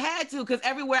 I've never had to because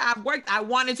everywhere I've worked, I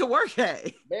wanted to work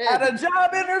at. At a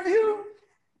job interview?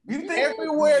 You think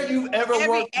everywhere you've ever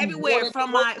worked? Everywhere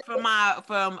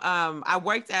I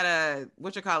worked at a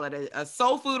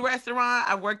soul food restaurant.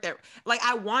 I worked at, like,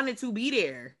 I wanted to be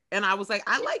there. And I was like,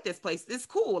 I like this place. It's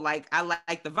cool. Like, I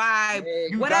like the vibe,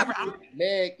 whatever.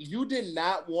 Meg, you did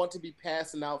not want to be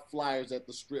passing out flyers at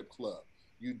the strip club.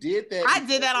 You did that. I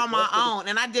did that on my own,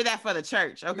 and I did that for the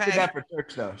church. Okay, she did that for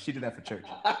church, though. She did that for church.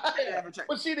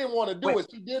 But she didn't want to do it.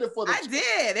 She did it for the. I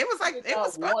did. It was like it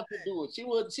was fun. Want to do it.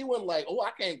 She wasn't like, oh, I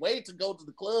can't wait to go to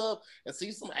the club and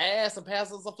see some ass and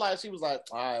pass us some flyers. She was like,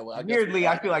 all right, well, weirdly,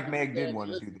 I feel like Meg did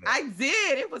want to do that. I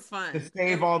did. It was fun to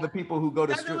save all the people who go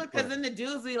to strip clubs. Because then the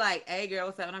dudes be like, "Hey, girl,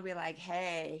 what's up?" And I'll be like,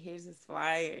 "Hey, here's this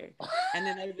flyer," and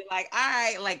then they'd be like, "All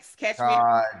right, like catch me,"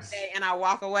 and I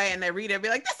walk away, and they read it, and be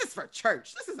like, "This is for church.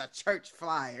 This is a church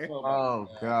flyer." Oh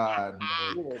God!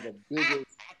 You were the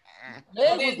biggest.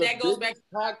 That goes back to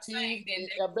hot tea in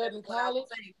college.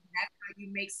 That's how you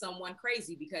make someone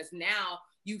crazy, because now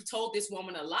you've told this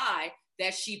woman a lie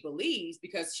that she believes,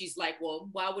 because she's like, well,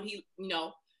 why would he,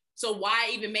 so why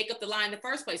even make up the lie in the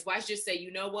first place? Why just say,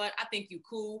 you know what, I think you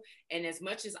cool, and as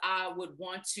much as I would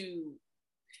want to,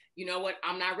 you know what,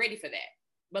 I'm not ready for that.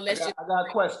 But I got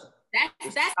a question.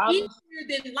 That's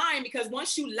easier than lying, because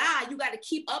once you lie, you got to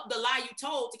keep up the lie you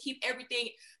told to keep everything.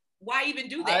 Why even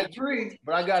do that? I agree,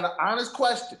 but I got an honest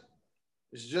question.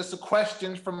 It's just a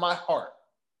question from my heart.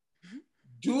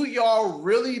 Do y'all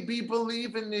really be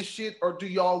believing this shit, or do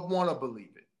y'all want to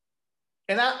believe it?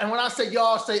 And when I say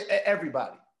y'all, I say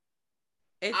everybody.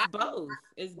 It's both.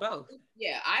 It's both.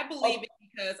 Yeah, I believe it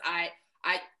because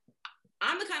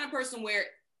I'm the kind of person where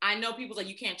I know people's like,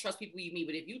 you can't trust people you meet,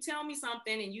 but if you tell me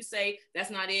something and you say that's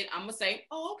not it, I'm gonna say,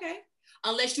 oh, okay.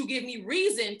 Unless you give me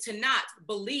reason to not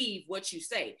believe what you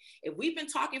say. If we've been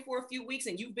talking for a few weeks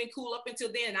and you've been cool up until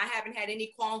then, and I haven't had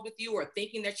any qualms with you or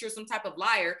thinking that you're some type of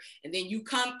liar, and then you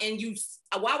come and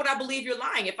why would I believe you're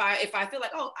lying if I feel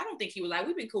like, oh, I don't think he was lying.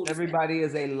 We've been cool. Everybody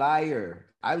is a liar.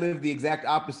 I live the exact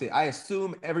opposite. I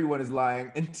assume everyone is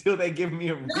lying until they give me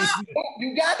a reason.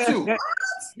 You got to.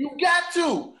 You got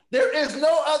to. There is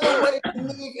no other way to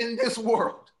live in this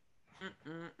world.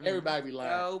 Everybody be lying.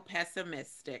 So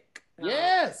pessimistic.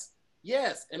 Yes.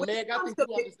 And Meg, I think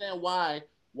you understand why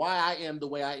I am the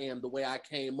way I am, the way I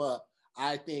came up.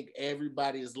 I think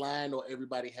everybody is lying, or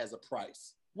everybody has a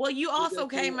price. Well, you also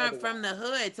came up from the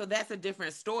hood, so that's a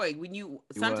different story.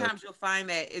 Sometimes you'll find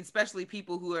that, especially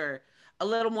people who are a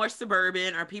little more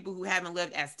suburban, or people who haven't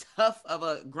lived as tough of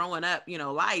a growing up,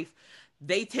 life,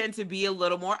 they tend to be a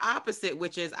little more opposite,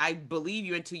 which is, I believe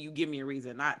you until you give me a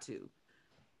reason not to.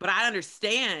 But I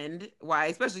understand why,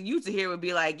 especially you to hear would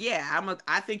be like, yeah,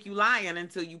 I think you lying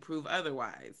until you prove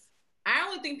otherwise. I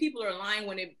only think people are lying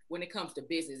when it comes to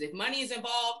business. If money is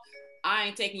involved, I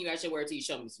ain't taking you at your word till you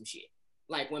show me some shit.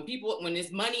 Like when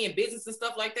it's money and business and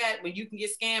stuff like that, when you can get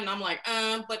scammed, I'm like,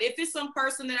 but if it's some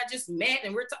person that I just met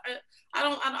and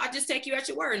I just take you at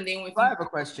your word. And then I have a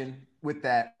question with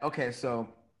that. Okay, so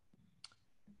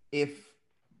if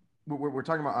we're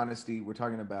talking about honesty, we're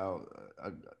talking about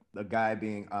a guy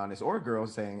being honest, or a girl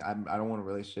saying, I don't want a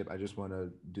relationship, I just want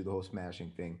to do the whole smashing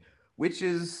thing, which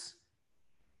is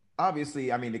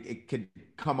obviously, I mean, it could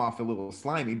come off a little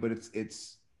slimy, but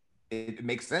it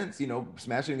makes sense. You know,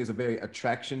 smashing is a very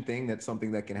attraction thing. That's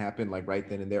something that can happen like right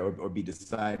then and there, or be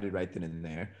decided right then and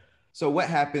there. So what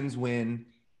happens when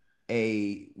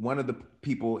one of the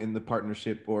people in the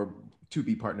partnership or to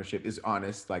be partnership is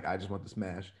honest, like I just want to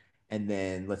smash, and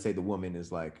then let's say the woman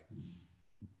is like,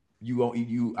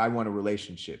 I want a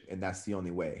relationship, and that's the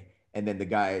only way. And then the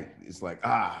guy is like,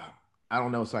 I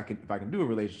don't know, so if I can do a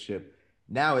relationship.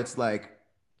 Now it's like,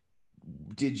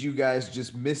 did you guys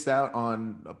just miss out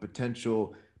on a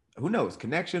potential, who knows,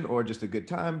 connection or just a good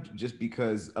time just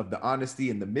because of the honesty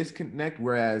and the misconnect?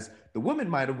 Whereas the woman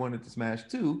might have wanted to smash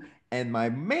too. And my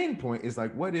main point is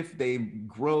like, what if they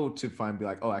grow to be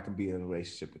like, oh, I can be in a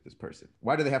relationship with this person?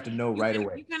 Why do they have to know right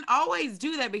away? You can always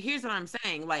do that, but here's what I'm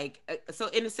saying. Like, so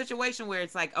in a situation where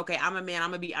it's like, okay, I'm a man,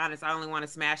 I'm gonna be honest, I only want to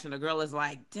smash, and the girl is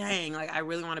like, dang, like I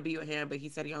really want to be with him, but he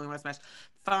said he only wants to smash.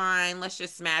 Fine, let's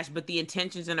just smash. But the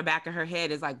intentions in the back of her head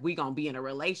is like, we gonna be in a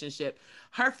relationship.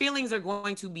 Her feelings are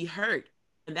going to be hurt.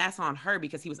 And that's on her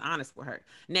because he was honest with her.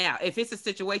 Now, if it's a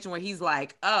situation where he's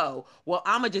like, oh, well,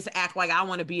 I'm going to just act like I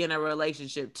want to be in a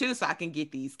relationship too so I can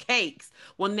get these cakes.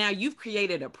 Well, now you've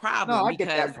created a problem. No, I because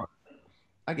get that part.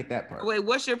 I get that part. Wait,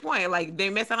 what's your point? Like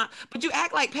they mess up, but you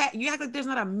act like Pat. You act like there's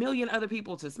not a million other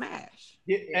people to smash.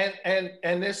 Yeah,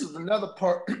 and this is another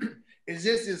part. Is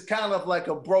this is kind of like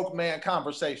a broke man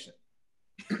conversation.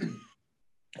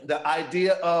 The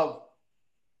idea of,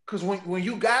 because when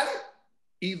you got it,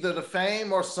 either the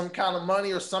fame or some kind of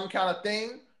money or some kind of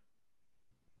thing,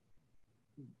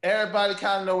 everybody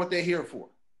kind of know what they're here for.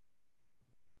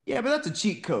 Yeah, but that's a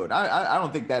cheat code. I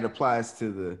don't think that applies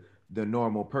to the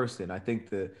normal person. I think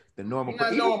the normal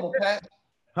person. You're not normal, Pat.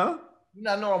 Huh? You're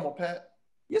not normal, Pat.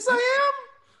 Yes, I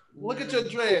am. Look at your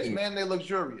dreads, man. They're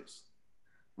luxurious.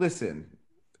 Listen.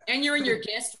 And you're in your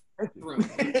guest room.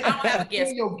 I don't have a guest room.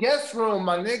 In your guest room,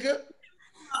 my nigga.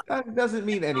 That doesn't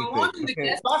mean anything.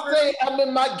 Okay. If I say I'm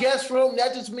in my guest room,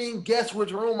 that just means guess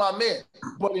which room I'm in.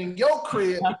 But in your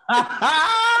crib,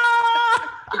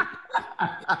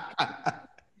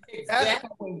 that's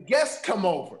when guests come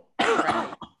over.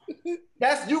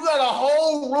 That's, you got a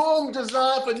whole room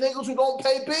designed for niggas who don't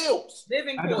pay bills.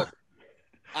 Living quarters.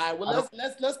 All right, well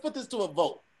let's put this to a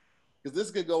vote because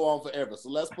this could go on forever. So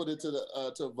let's put it to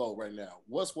a vote right now.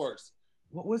 What's worse?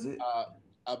 What was it?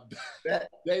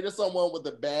 Dating someone with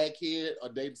a bad kid or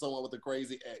dating someone with a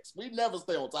crazy ex? We never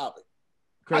stay on topic.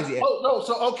 Crazy ex. Oh no,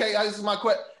 so okay, this is my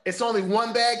question. It's only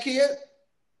one bad kid?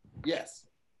 Yes.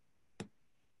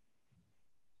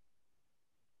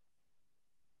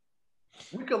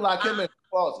 We could lock him in the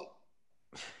closet.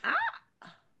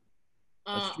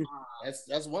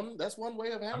 That's one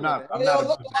way of handling it. They don't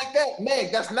look like that,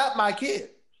 Meg. That's not my kid.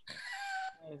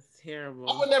 That's terrible.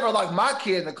 I would never like my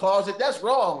kid in the closet. That's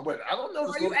wrong. But I don't know.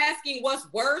 Are you asking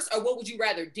what's worse, or what would you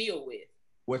rather deal with?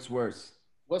 What's worse?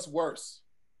 What's worse?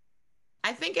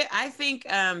 I think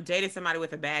dating somebody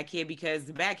with a bad kid, because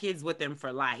the bad kid's with them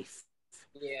for life.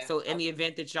 Yeah. So in the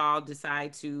event that y'all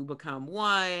decide to become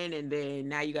one, and then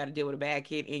now you got to deal with a bad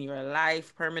kid in your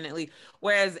life permanently.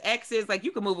 Whereas exes, like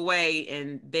you can move away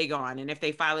and they gone. And if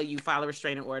they follow you, file a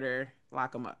restraining order,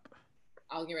 lock them up.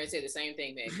 I was getting ready to say the same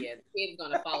thing, man. Yeah, the kid's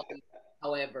gonna follow you.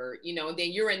 However, and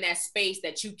then you're in that space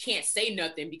that you can't say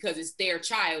nothing because it's their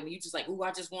child, and you just like, ooh,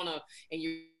 I just wanna, and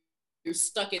you're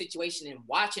stuck in a situation and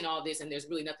watching all this, and there's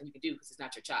really nothing you can do because it's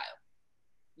not your child.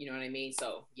 You know what I mean?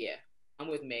 So yeah. I'm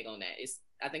with Meg on that.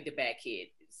 I think the bad kid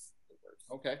is the worst.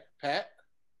 Okay. Pat?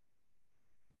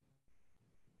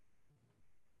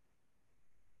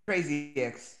 Crazy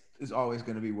ex is always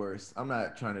going to be worse. I'm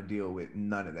not trying to deal with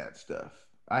none of that stuff.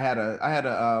 I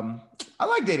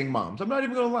like dating moms. I'm not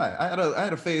even going to lie. I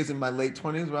had a phase in my late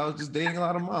 20s where I was just dating a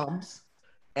lot of moms.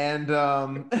 And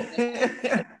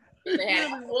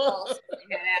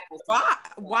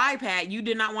Why, Pat? You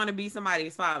did not want to be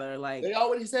somebody's father. Like they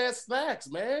always had snacks,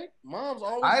 man. Moms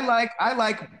always. I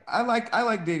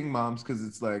like dating moms because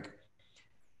it's like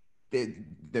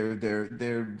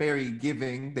they're very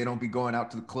giving. They don't be going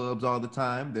out to the clubs all the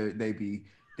time.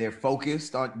 They're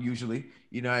focused on usually.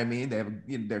 You know what I mean?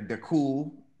 They're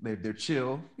cool. They're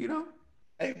chill. You know.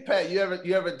 Hey Pat, you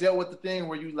ever dealt with the thing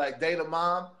where you like date a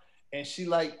mom? And she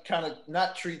like kind of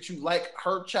not treat you like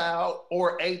her child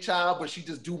or a child, but she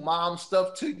just do mom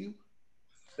stuff to you.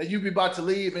 That you be about to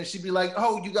leave and she be like,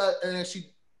 oh, you got, and then she.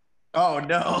 Oh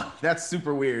no, that's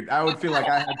super weird. I would feel like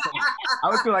I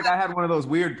had one of those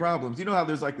weird problems. You know how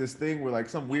there's like this thing where like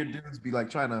some weird dudes be like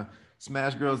trying to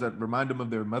smash girls that remind them of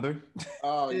their mother.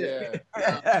 Oh yeah.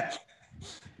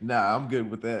 Nah, I'm good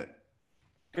with that.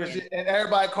 And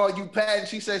everybody call you Pat and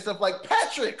she say stuff like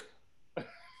Patrick.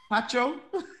 Pacho.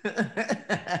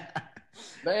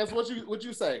 Vance, what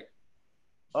you say?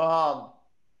 I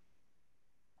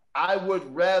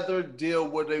would rather deal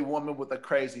with a woman with a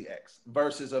crazy ex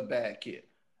versus a bad kid.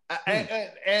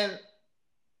 And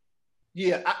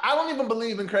yeah, I don't even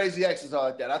believe in crazy exes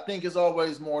like that. I think it's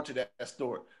always more to that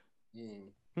story.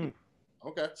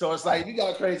 Okay. So it's like, you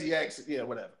got a crazy ex, yeah,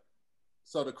 whatever.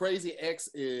 So the crazy ex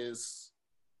is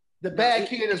the bad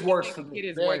kid is worse for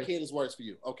me. Bad kid is worse for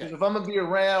you. Okay. If I'm gonna be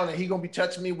around and he gonna be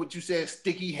touching me, what you said,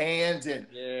 sticky hands, and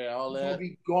all that. Gonna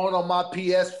be going on my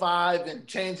PS5 and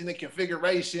changing the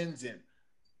configurations and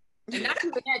not even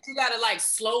that, you gotta like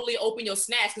slowly open your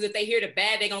snacks, because if they hear the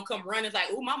bad, they gonna come running like,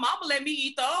 "Oh, my mama let me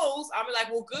eat those." I'll be like,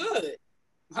 "Well, good."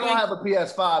 I don't have a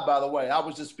PS5, by the way. I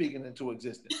was just speaking into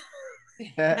existence.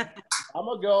 I'm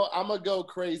gonna go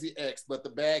crazy ex, but the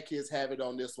bad kids have it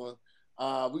on this one.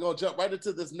 We're gonna jump right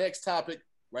into this next topic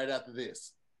right after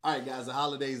this. All right, guys, the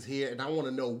holiday's here, and I want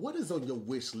to know what is on your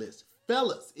wish list.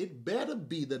 Fellas, it better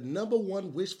be the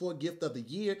 #1 wish for gift of the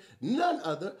year, none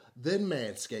other than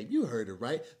Manscaped. You heard it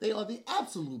right. They are the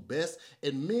absolute best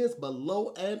in men's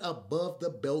below and above the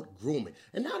belt grooming.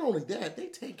 And not only that, they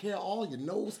take care of all your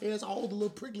nose hairs, all the little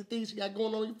prickly things you got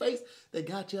going on your face. They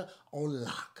got you on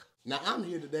lock. Now, I'm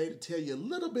here today to tell you a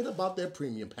little bit about their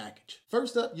premium package.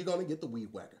 First up, you're going to get the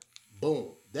Weed Whacker.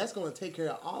 Boom. That's going to take care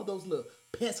of all those little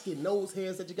pesky nose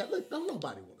hairs that you got. Look, don't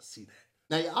nobody want to see that.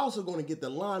 Now, you're also going to get the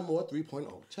Lawnmower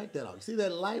 3.0. Check that out. You see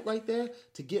that light right there?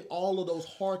 To get all of those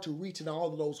hard to reach and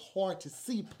all of those hard to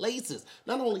see places.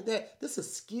 Not only that, this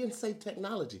is skin safe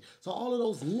technology. So all of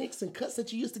those nicks and cuts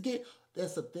that you used to get,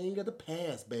 that's a thing of the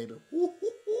past, baby.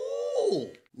 Woo-hoo-hoo.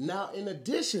 Now, in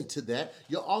addition to that,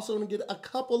 you're also going to get a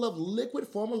couple of liquid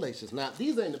formulations. Now,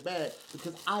 these are in the bag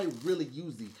because I really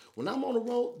use these. When I'm on the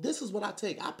road, this is what I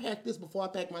take. I pack this before I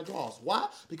pack my drawers. Why?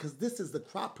 Because this is the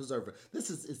crop preserver. This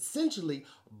is essentially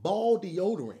ball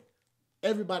deodorant.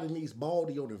 Everybody needs ball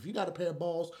deodorant. If you got a pair of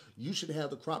balls, you should have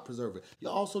the crop preserver. You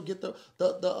also get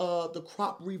the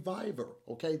crop reviver.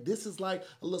 Okay, this is like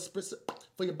a little spritzer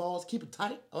for your balls. Keep it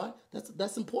tight. All right,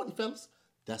 that's important, fellas.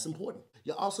 That's important.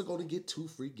 You're also going to get 2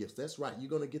 free gifts. That's right. You're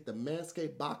going to get the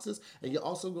Manscaped boxes, and you're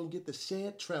also going to get the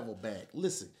shared travel bag.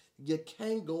 Listen, you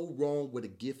can't go wrong with a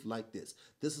gift like this.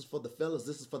 This is for the fellas.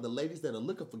 This is for the ladies that are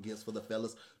looking for gifts for the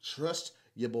fellas. Trust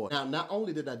your boy. Now, not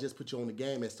only did I just put you on the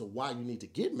game as to why you need to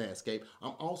get Manscaped,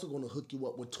 I'm also going to hook you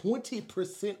up with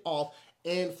 20% off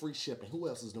and free shipping. Who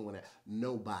else is doing that?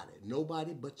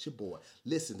 Nobody but your boy.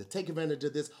 Listen, to take advantage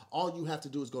of this, all you have to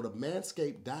do is go to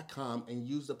manscaped.com and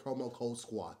use the promo code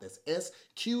SQUAD. That's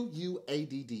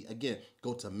SQUADD. Again,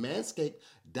 go to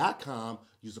manscaped.com,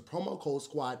 use the promo code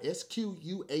SQUAD,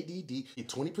 SQUADD, get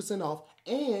 20% off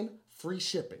and free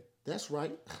shipping. That's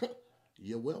right.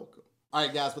 You're welcome. All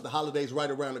right, guys, with the holidays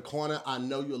right around the corner, I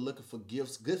know you're looking for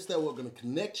gifts that are going to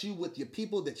connect you with your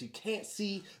people that you can't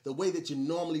see the way that you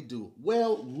normally do.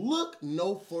 Well, look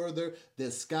no further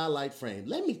than Skylight Frame.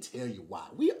 Let me tell you why.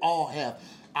 We all have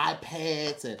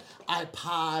iPads and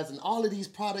iPods and all of these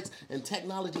products, and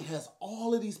technology has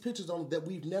all of these pictures on them that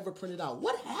we've never printed out.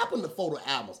 What happened to photo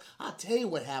albums? I'll tell you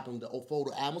what happened to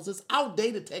photo albums. It's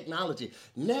outdated technology.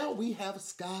 Now we have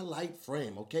Skylight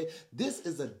Frame, okay? This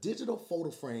is a digital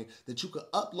photo frame that you can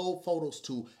upload photos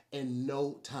to in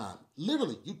no time.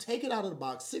 Literally, you take it out of the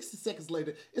box, 60 seconds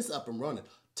later, it's up and running.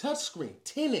 Touchscreen,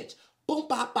 10-inch, boom,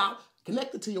 bop, bop,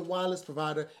 connected to your wireless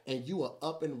provider, and you are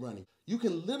up and running. You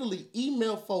can literally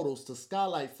email photos to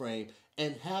Skylight Frame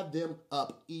and have them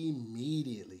up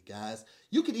immediately, guys.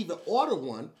 You can even order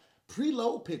one,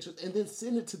 preload pictures, and then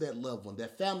send it to that loved one,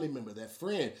 that family member, that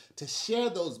friend, to share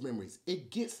those memories. It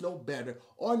gets no better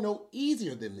or no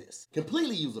easier than this.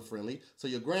 Completely user-friendly, so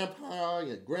your grandpa,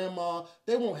 your grandma,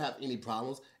 they won't have any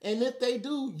problems. And if they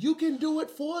do, you can do it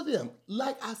for them.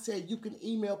 Like I said, you can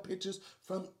email pictures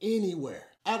from anywhere.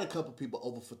 I had a couple people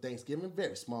over for Thanksgiving,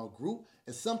 very small group,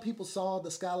 and some people saw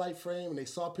the Skylight Frame and they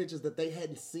saw pictures that they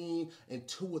hadn't seen in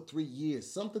 2 or 3 years.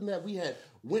 Something that we had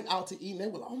went out to eat and they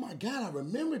were like, oh my God, I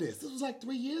remember this. This was like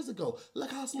 3 years ago. Look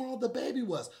how small the baby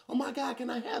was. Oh my God, can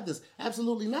I have this?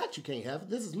 Absolutely not, you can't have it.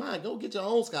 This is mine. Go get your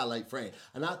own Skylight Frame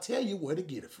and I'll tell you where to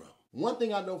get it from. One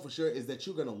thing I know for sure is that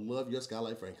you're going to love your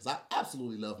Skylight Frame, because I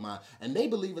absolutely love mine. And they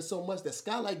believe it so much that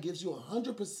Skylight gives you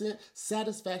 100%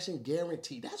 satisfaction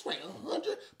guarantee. That's right,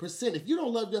 100%. If you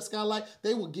don't love your Skylight,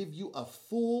 they will give you a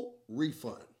full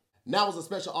refund. Now is a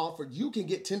special offer. You can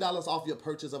get $10 off your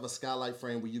purchase of a skylight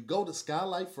frame when you go to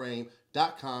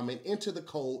skylightframe.com and enter the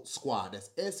code SQUAD.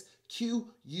 That's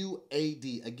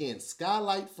SQUAD. Again,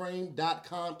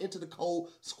 skylightframe.com. Enter the code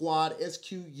SQUAD,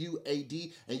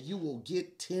 SQUAD, and you will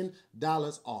get $10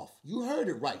 off. You heard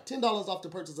it right. $10 off the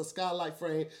purchase of skylight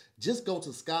frame. Just go to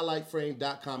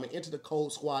skylightframe.com and enter the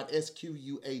code SQUAD,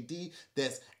 SQUAD.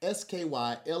 That's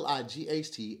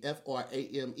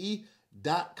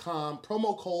SKYLIGHTFRAME.com.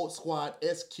 Promo code SQUAD,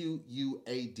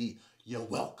 SQUAD. You're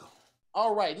welcome.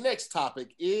 All right, next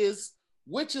topic is,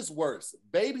 which is worse,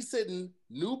 babysitting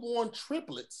newborn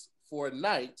triplets for a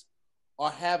night or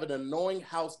having an annoying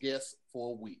house guest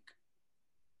for a week?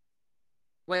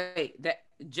 Wait, that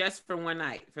just for one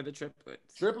night for the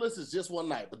triplets? Triplets is just one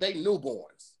night, but they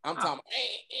newborns. I'm talking.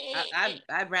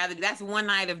 I'd rather, that's one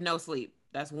night of no sleep.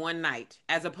 That's one night,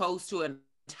 as opposed to an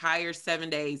entire 7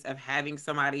 days of having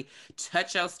somebody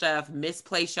touch your stuff,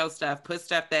 misplace your stuff, put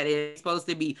stuff that is supposed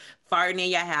to be farting in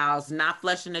your house, not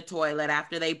flushing the toilet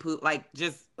after they poop, like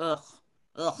just ugh.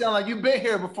 Sound like you've been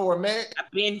here before, man.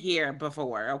 I've been here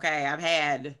before. Okay, I've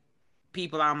had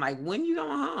people. I'm like, when you going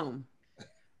home?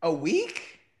 A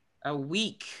week? A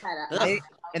week.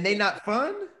 And they not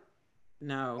fun?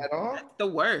 No, at all. That's the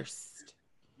worst.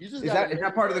 Is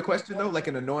that part of the question though? Like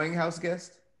an annoying house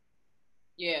guest?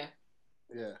 Yeah.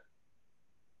 Yeah.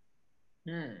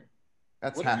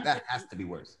 That has to be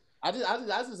worse. I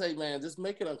just say, man, just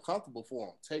make it uncomfortable for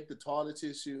them. Take the toilet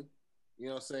tissue, you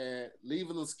know what I'm saying?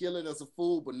 Leaving the skillet as a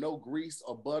food, but no grease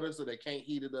or butter so they can't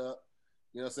heat it up.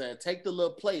 You know what I'm saying? Take the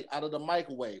little plate out of the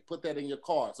microwave, put that in your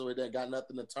car so it ain't got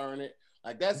nothing to turn it.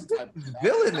 Like that's the type of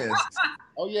villainous.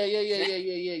 Oh yeah.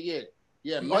 Yeah.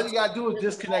 All you gotta do is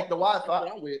disconnect the Wi-Fi.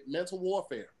 I'm with mental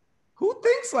warfare. Who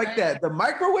thinks like that? The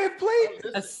microwave plate?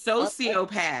 A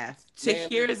sociopath.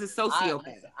 Tahir is a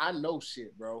sociopath. I know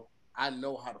shit, bro. I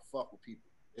know how to fuck with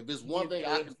people. If it's one thing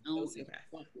I can do, is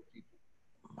fuck with people.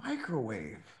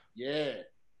 Microwave. Yeah.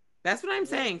 That's what I'm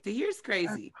saying. Tahir's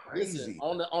crazy. Listen,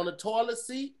 on the toilet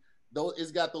seat, though,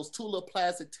 it's got those two little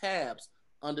plastic tabs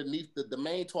underneath the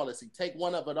main toilet seat. Take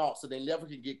one of it off so they never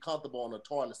can get comfortable on the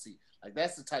toilet seat. Like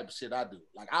that's the type of shit I do.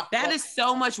 Like that is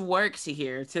so much work to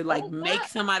hear to like make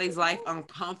somebody's life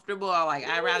uncomfortable. Or like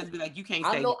I'd rather be like, you can't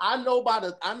say. I know by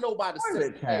the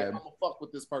system, hey, I'm gonna fuck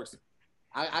with this person.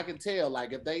 I can tell.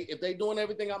 Like if they doing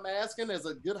everything I'm asking as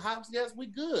a good house guest, we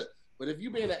good. But if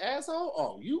you being an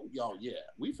asshole,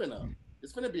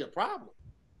 it's finna be a problem.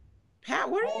 Pat,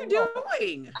 what are you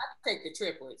doing? I take the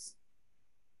triplets.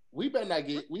 We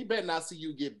better not see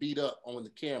you get beat up on the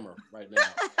camera right now.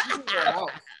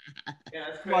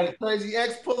 Somebody crazy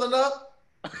ex pulling up.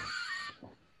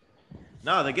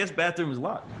 No, the guest bathroom is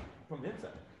locked from the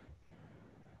inside.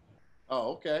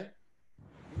 Oh, okay.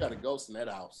 You got a ghost in that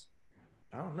house.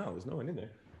 I don't know. There's no one in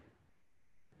there.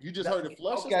 You just heard it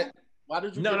flush. Okay. Why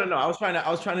did you? No. I was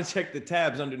trying to check the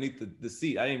tabs underneath the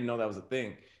seat. I didn't even know that was a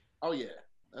thing. Oh yeah,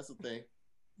 that's a thing.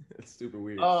 It's super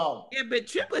weird. Yeah, but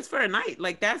triplets for a night,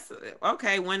 like that's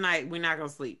okay. One night we're not gonna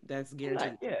sleep. That's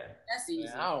guaranteed. Yeah, that's easy.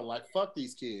 Man, I don't like fuck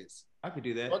these kids. I could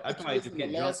do that. I probably just get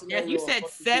drunk. If you said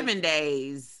 7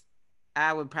 days,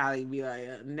 I would probably be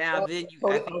like, now then you.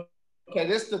 Okay,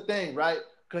 this is the thing, right?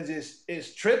 Because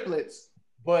it's triplets,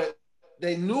 but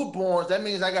they newborns. That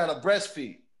means I gotta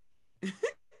breastfeed.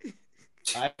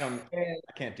 I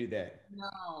can't do that.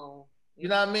 No. You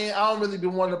know what I mean? I don't really be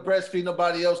wanting to breastfeed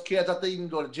nobody else's kids. I think you can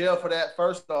go to jail for that.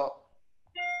 First off.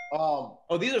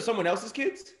 Oh, these are someone else's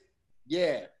kids?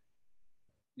 Yeah.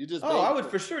 You just. I would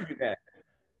for sure do that.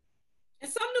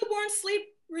 And some newborns sleep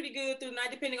pretty good through the night,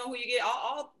 depending on who you get.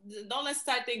 Don't let's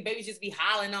start think babies just be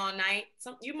hollering all night.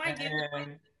 You might get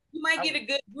a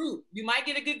good group. You might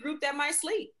get a good group that might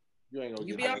sleep. You ain't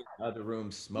gonna get other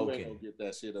room smoking. You ain't gonna get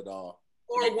that shit at all.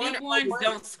 Or newborns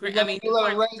don't scream. I mean,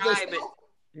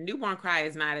 newborn cry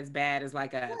is not as bad as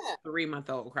like a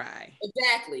 3-month-old cry.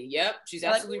 Exactly. Yep. She's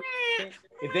absolutely right.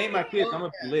 If they ain't my kids, I'm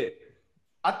gonna be lit.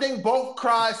 I think both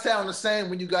cries sound the same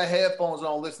when you got headphones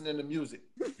on listening to music.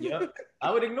 Yep.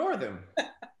 I would ignore them.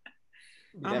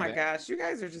 Oh my gosh, you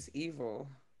guys are just evil.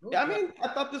 Yeah, I mean, I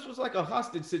thought this was like a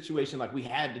hostage situation, like we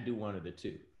had to do one of the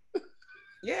two.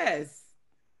 Yes.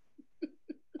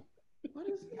 What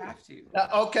does he have to?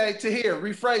 Okay, Tahir,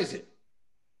 rephrase it.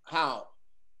 How?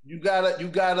 You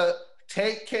gotta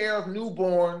take care of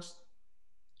newborns,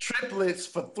 triplets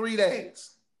for 3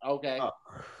 days. Okay. Oh,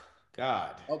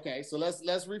 God. Okay, so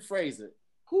let's rephrase it.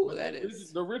 Who that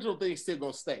is? The original thing's still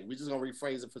gonna stay. We're just gonna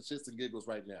rephrase it for shits and giggles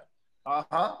right now.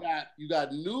 Uh-huh. You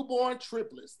got newborn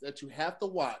triplets that you have to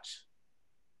watch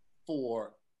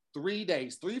for 3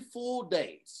 days, 3 full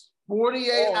days.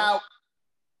 48 hours.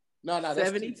 No, that's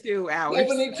 72 hours.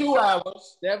 72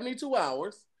 hours. 72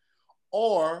 hours,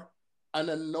 or an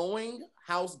annoying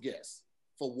house guest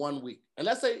for 1 week. And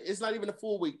let's say it's not even a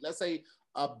full week. Let's say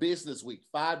a business week,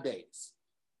 5 days.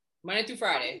 Monday through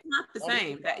Friday. It's not the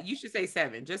same. That you should say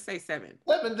 7. Just say 7.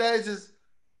 7 days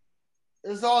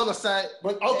is all the same.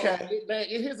 But okay.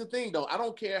 Here's the thing, though. I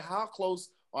don't care how close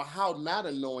or how not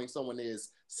annoying someone is.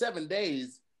 7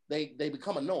 days, they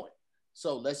become annoying.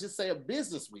 So let's just say a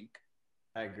business week.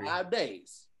 I agree. 5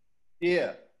 days.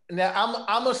 Yeah. Now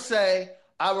I'm gonna say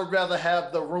I would rather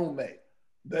have the roommate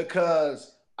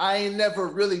because I ain't never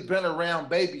really been around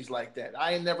babies like that.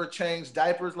 I ain't never changed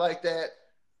diapers like that.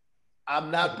 I'm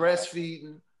not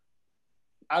breastfeeding.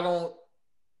 I don't.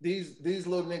 These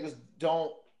little niggas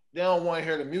don't. They don't want to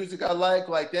hear the music I like.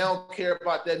 Like they don't care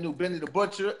about that new Benny the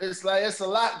Butcher. It's like it's a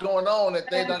lot going on that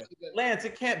they don't. Lance,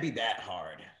 it can't be that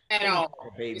hard. At all.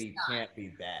 A baby can't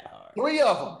be that hard. 3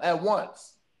 of them at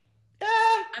once.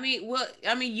 I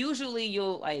mean, usually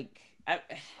you'll like,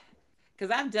 because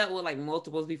I've dealt with like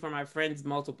multiples before, my friends'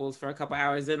 multiples for a couple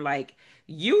hours, and like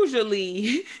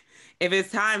usually, if it's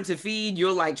time to feed,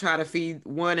 you'll like try to feed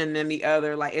one and then the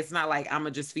other. Like it's not like I'm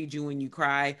gonna just feed you when you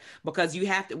cry, because you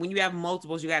have to. When you have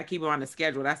multiples, you got to keep them on the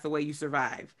schedule. That's the way you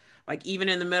survive. Like even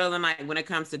in the middle of the night, when it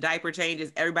comes to diaper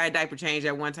changes, everybody diaper change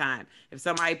at one time. If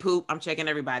somebody poop, I'm checking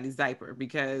everybody's diaper,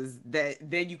 because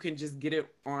then you can just get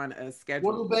it on a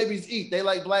schedule. What do babies eat? They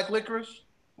like black licorice?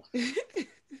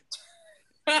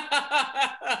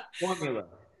 Formula.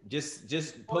 Just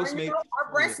Postmates.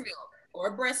 Or breast milk.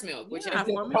 Or breast milk. Yeah,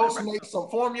 Postmates some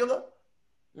formula?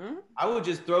 I would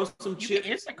just throw some chips.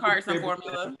 Instacart some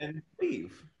formula and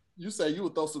leave. You say you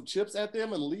would throw some chips at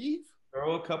them and leave?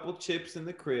 Throw a couple chips in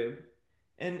the crib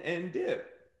and dip.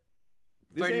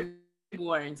 For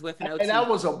newborns with no teeth. And that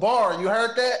was a bar. You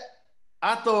heard that?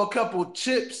 I throw a couple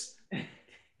chips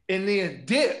and then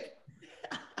dip.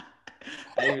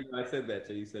 I didn't even know I said that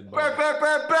till you said bar.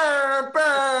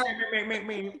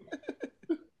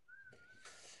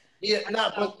 Yeah,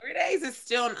 not but 3 days is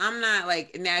still. I'm not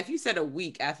like now. If you said a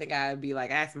week, I think I'd be like,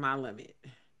 that's my limit.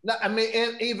 No, I mean,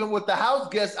 and even with the house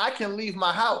guests, I can leave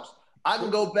my house. I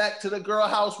can go back to the girl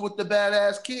house with the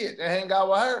badass kid and hang out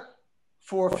with her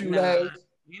for a few days.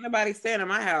 Ain't nobody staying in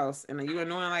my house, and you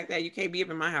annoying like that. You can't be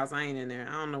up in my house. I ain't in there.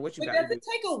 I don't know what you got. Does it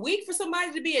take a week for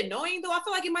somebody to be annoying though? I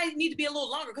feel like it might need to be a little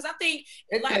longer, because I think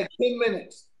it like 10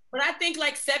 minutes. But I think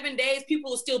like 7 days, people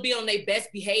will still be on their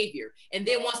best behavior, and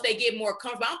then once they get more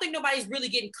comfortable, I don't think nobody's really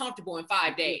getting comfortable in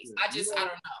 5 days. I don't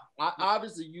know.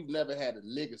 Obviously, you've never had a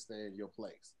nigga stay in your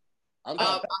place. I'm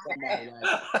talking about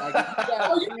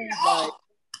somebody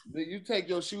you take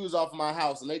your shoes off my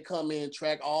house and they come in,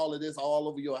 track all of this all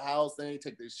over your house. They ain't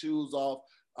take their shoes off.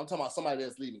 I'm talking about somebody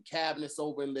that's leaving cabinets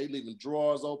open. They leaving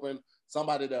drawers open.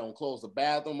 Somebody that don't close the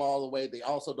bathroom all the way. They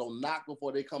also don't knock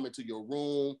before they come into your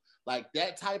room. Like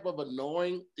that type of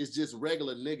annoying is just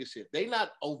regular nigga shit. They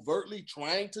not overtly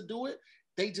trying to do it.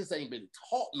 They just ain't been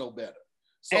taught no better.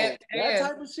 So that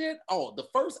type of shit, the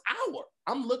first hour,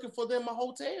 I'm looking for them a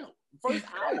hotel. First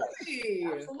hour. Like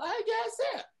I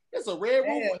said, it's a red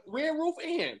roof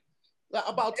inn.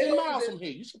 About 10 miles from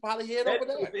here. You should probably head over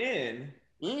there.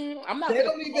 I'm not. They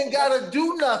don't even gotta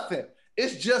do nothing.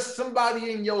 It's just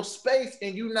somebody in your space,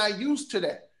 and you're not used to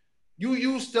that. You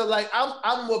used to like.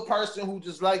 I'm a person who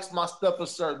just likes my stuff a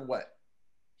certain way.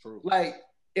 True. Like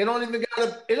it don't even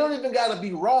gotta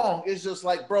be wrong. It's just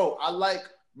like, bro, I like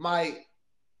my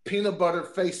peanut butter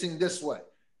facing this way.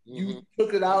 You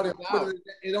took it out and put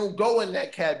it don't go in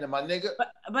that cabinet, my nigga.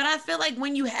 But I feel like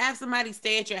when you have somebody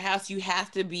stay at your house, you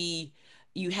have to be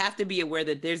aware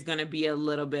that there's going to be a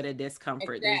little bit of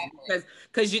discomfort. Exactly.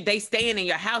 Because they staying in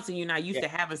your house and you're not used to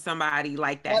having somebody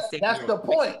like that. That's the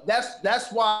point.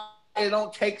 That's why it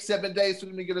don't take 7 days for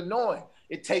them to get annoying.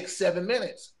 It takes 7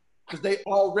 minutes because they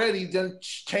already done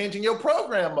changing your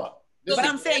program up. But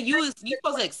I'm saying you're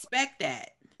supposed to expect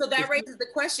that. So that raises the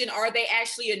question, are they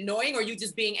actually annoying or are you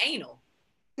just being anal?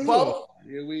 Well,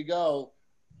 here we go.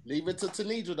 Leave it to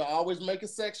Tanidra to always make it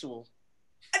sexual.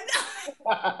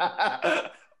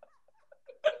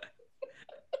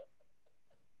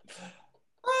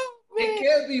 It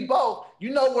can be both.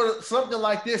 You know what? Something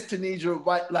like this,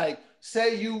 Tanidra, like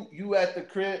say you at the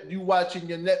crib, you watching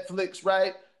your Netflix,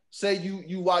 right? Say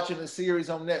you watching a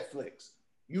series on Netflix.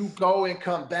 You go and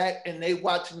come back and they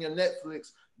watching your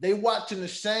Netflix. They watching the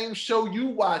same show you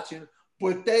watching,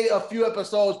 but they a few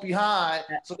episodes behind,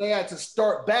 so they had to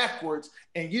start backwards,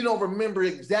 and you don't remember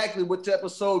exactly which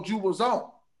episode you was on.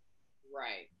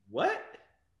 Right. What?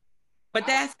 But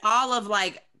that's all of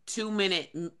like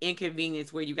 2-minute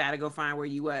inconvenience where you got to go find where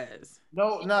you was.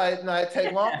 No, it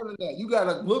takes longer than that. You got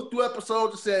to look through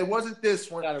episodes and say, it wasn't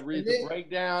this one. You got to read the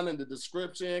breakdown and the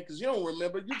description because you don't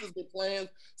remember. You just been playing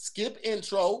skip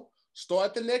intro,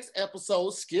 start the next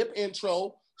episode, skip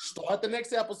intro, start the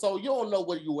next episode. You don't know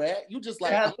where you at. You just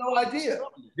like, I have no idea.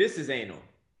 This is anal,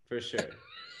 for sure.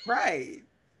 Right.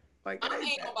 Like, I'm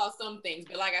anal about some things,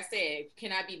 but like I said,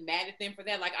 can I be mad at them for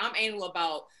that? Like, I'm anal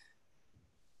about,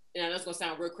 you know, that's gonna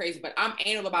sound real crazy, but I'm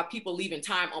anal about people leaving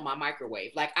time on my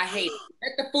microwave. Like, I hate it.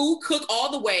 Let the food cook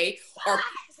all the way or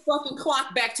fucking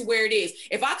clock back to where it is.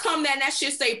 If I come there and that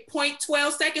shit say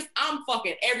 0.12 seconds, I'm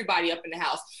fucking everybody up in the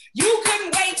house. You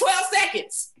couldn't wait 12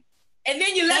 seconds. And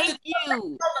then you let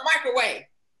the microwave.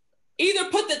 Either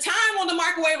put the time on the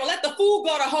microwave or let the food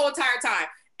go the whole entire time.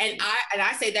 And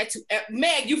I say that to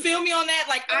Meg, you feel me on that?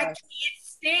 Like, I can't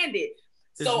stand it.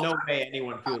 There's no way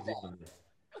anyone feels this on this.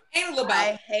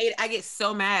 I get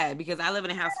so mad because I live in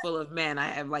a house full of men. I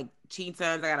have like teen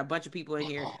sons. I got a bunch of people in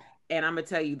here. And I'm going to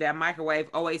tell you that microwave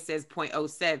always says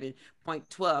 0.07,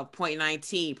 0.12,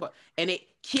 0.19. And it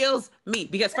kills me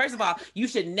because, first of all, you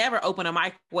should never open a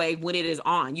microwave when it is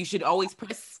on. You should always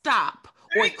press stop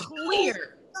or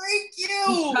clear. Thank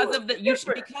you.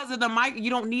 Because of the mic, you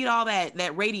don't need all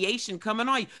that radiation coming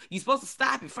on you. You're supposed to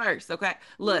stop it first, okay?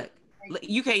 Look,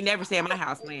 you can't never stay in my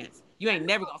house, Lance. You ain't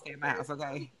never gonna stay in my house,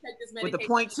 okay? With the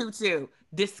 0.22,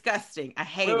 disgusting. I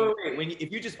hate it. Wait.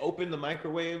 If you just open the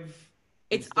microwave,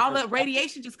 it's all the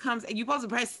radiation just comes, and you're supposed to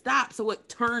press stop so it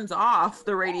turns off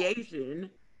the radiation.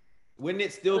 Wouldn't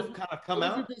it still kind of come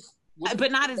out?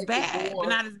 But not as bad.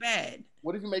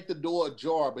 What if you make the door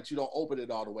ajar, but you don't open it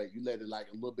all the way? You let it like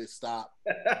a little bit stop,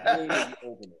 then you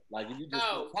open it. Like if you just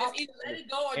either let it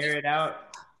go or air it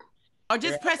out, or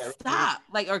just press stop,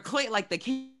 like or click like the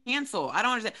cancel. I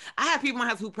don't understand. I have people in my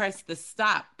house who press the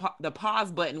stop, the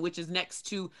pause button, which is next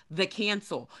to the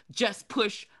cancel. Just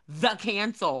push the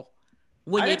cancel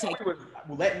when you take.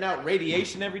 Letting out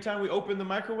radiation every time we open the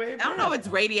microwave. I don't know. It's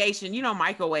radiation. You know,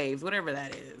 microwaves, whatever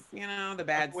that is. You know, the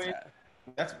bad stuff.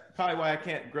 That's probably why I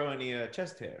can't grow any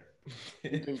chest hair.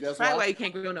 That's probably why you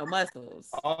can't grow no muscles.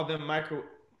 All the micro.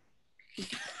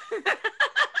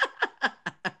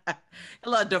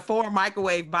 Look, deformed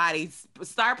microwave bodies.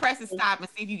 Start pressing stop and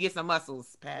see if you get some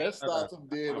muscles, Pat. Let's start some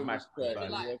dead in this track.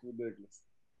 That's ridiculous.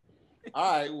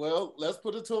 All right, well, let's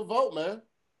put it to a vote, man.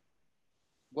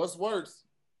 What's worse?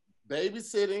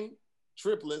 Babysitting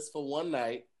triplets for one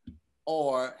night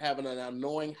or having an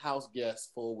annoying house guest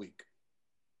for a week?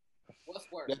 What's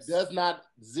worse? That does not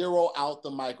zero out the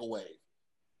microwave.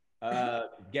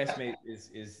 Guestmate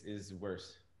is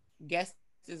worse. Guest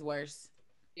is worse.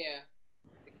 Yeah.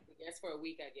 Guess for a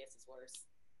week, I guess it's worse.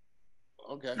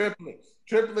 Okay.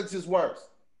 Triplets is worse.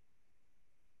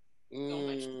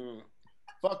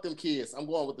 Fuck them kids. I'm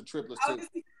going with the triplets too.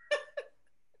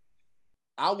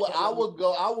 I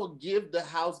will give the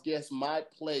house guest my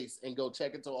place and go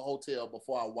check into a hotel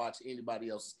before I watch anybody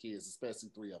else's kids, especially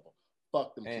 3 of them.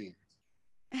 Fuck them kids.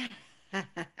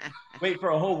 Wait for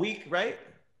a whole week, right?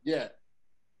 Yeah.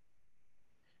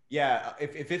 Yeah,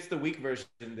 if it's the week version,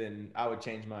 then I would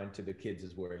change mine to the kids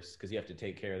is worse because you have to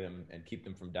take care of them and keep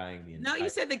them from dying. No, you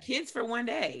said the kids for one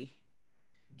day.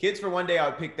 Kids for one day, I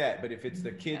would pick that. But if it's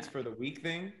the kids for the week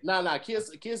thing, no, kids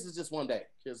is just one day.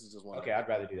 Kids is just one. Okay, day. I'd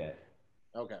rather do that.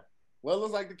 Okay. Well, it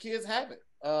looks like the kids have it.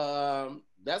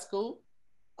 That's cool.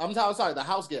 I'm sorry, the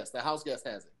house guest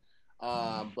has it.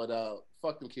 But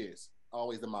fuck them kids.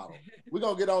 Always the model. We're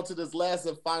gonna get on to this last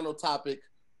and final topic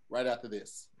right after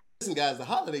this. Listen, guys, the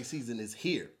holiday season is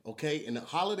here, okay? And the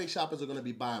holiday shoppers are going to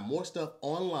be buying more stuff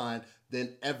online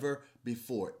than ever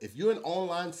before. If you're an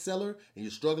online seller and you're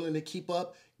struggling to keep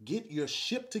up, get your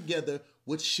ship together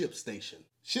with ShipStation.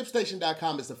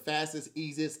 ShipStation.com is the fastest,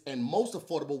 easiest, and most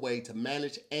affordable way to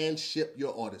manage and ship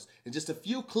your orders. In just a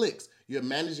few clicks, you're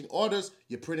managing orders,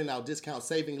 you're printing out discount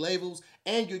saving labels,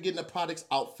 and you're getting the products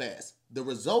out fast. The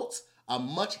results are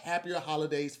much happier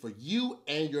holidays for you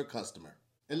and your customer.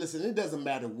 And listen, it doesn't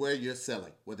matter where you're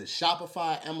selling, whether it's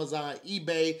Shopify, Amazon,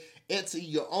 eBay, Etsy,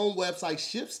 your own website,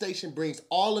 ShipStation brings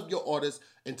all of your orders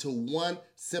into one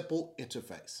simple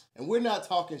interface. And we're not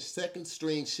talking second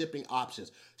string shipping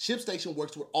options. ShipStation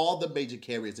works with all the major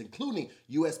carriers, including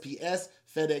USPS,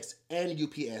 FedEx, and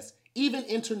UPS. Even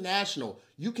international,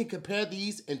 you can compare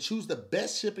these and choose the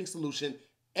best shipping solution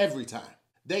every time.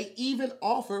 They even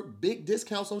offer big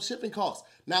discounts on shipping costs.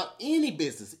 Now, any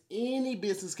business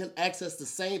can access the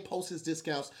same postage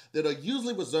discounts that are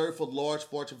usually reserved for large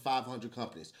Fortune 500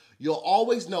 companies. You'll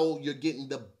always know you're getting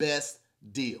the best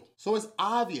deal. So it's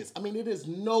obvious. I mean, it is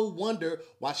no wonder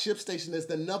why ShipStation is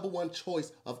the #1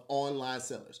 choice of online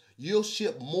sellers. You'll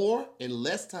ship more in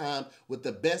less time with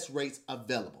the best rates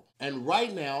available. And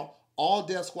right now, all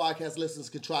Dev Squadcast listeners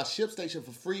can try ShipStation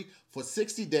for free for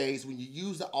 60 days when you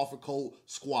use the offer code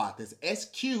SQUAD. That's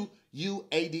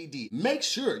SQUADD. Make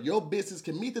sure your business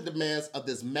can meet the demands of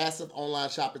this massive online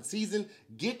shopping season.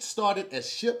 Get started at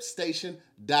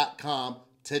ShipStation.com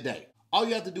today. All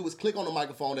you have to do is click on the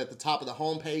microphone at the top of the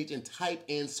homepage and type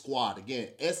in SQUAD. Again,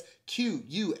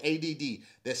 SQUADD.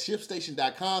 That's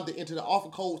ShipStation.com to enter the offer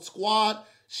code SQUAD.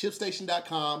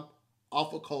 ShipStation.com,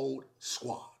 offer code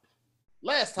SQUAD.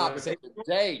 Last topic of the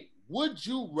day. Would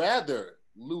you rather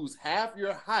lose half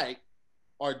your height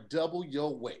or double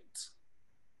your weight?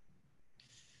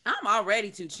 I'm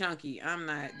already too chunky. I'm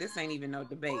not. This ain't even no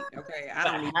debate. Okay, I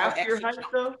don't need half no your extra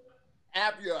height though.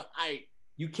 Half your height.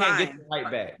 You can't Fine. get the height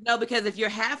back. No, because if you're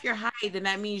half your height, then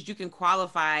that means you can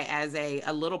qualify as a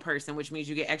little person, which means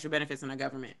you get extra benefits from the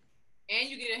government. And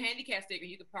you get a handicap sticker.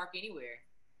 You can park anywhere.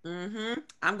 Mm-hmm.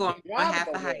 I'm going on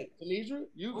half the height. Tanisha,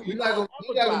 You're not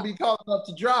gonna be tall enough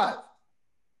to drive.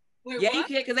 Wait, Yeah, what? you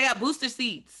can, because they got booster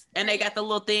seats and they got the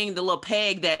little thing, the little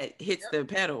peg that hits the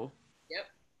pedal. Yep.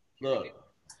 Look,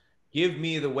 give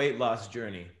me the weight loss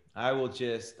journey.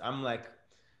 I'm like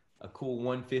a cool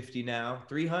 150 now,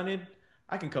 300.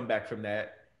 I can come back from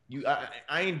that.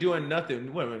 I ain't doing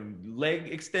nothing. What, leg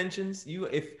extensions?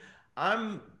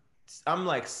 I'm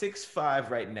like 6'5"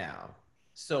 right now.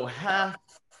 So half.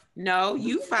 No,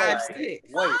 you 5'6".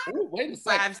 Wait a second.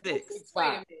 5'6". Wait a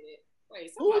minute.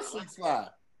 Wait, Who is somebody- 6'5"?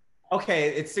 Okay,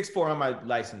 it's 6'4" on my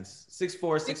license.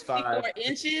 6'4", 6'5". 64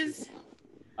 inches.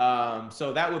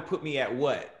 So that would put me at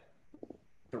what?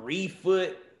 3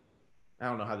 foot? I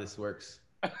don't know how this works.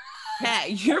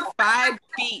 Pat, you're 5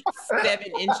 feet 7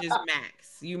 inches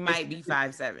max. You might be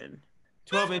 5'7".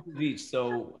 12 inches each.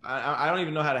 So I don't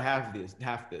even know how to half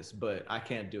this, but I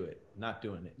can't do it. Not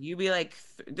doing it. You be like,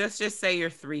 let's just say you're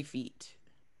 3 feet.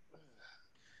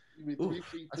 You be 3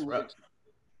 feet That's 2 rough. inches.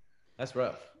 That's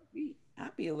rough.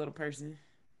 I'd be a little person.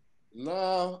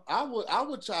 No, I would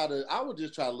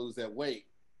just try to lose that weight.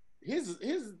 Here's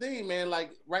the thing, man.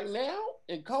 Like right now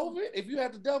in COVID, if you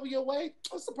have to double your weight,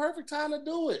 it's the perfect time to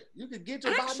do it. You could get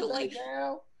your body back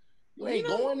down. You ain't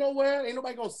going nowhere. Ain't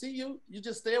nobody gonna see you. You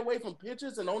just stay away from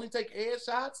pictures and only take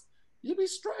headshots. You be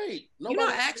straight.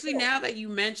 Actually, now that you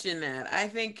mention that, I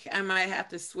think I might have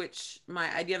to switch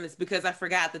my idea on this because I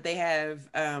forgot that they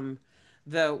have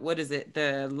the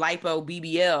lipo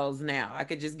BBLs now. I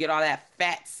could just get all that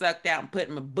fat sucked out and put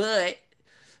in my butt.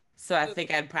 So I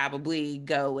think I'd probably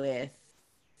go with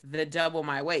the double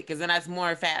my weight because then that's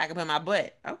more fat I can put in my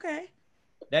butt. Okay.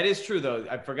 That is true though.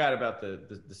 I forgot about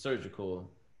the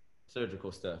surgical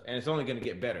stuff, and it's only going to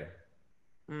get better.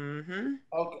 Mm-hmm.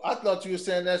 Okay, I thought you were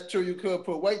saying that's true. You could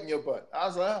put weight in your butt. I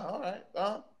was like, all right.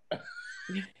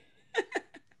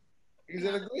 He's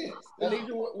in agreement.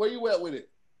 Where you at with it?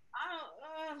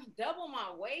 I don't double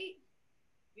my weight.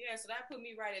 Yeah, so that put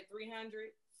me right at 300.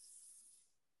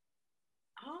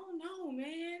 I don't know,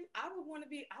 man. I would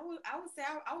say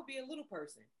I would be a little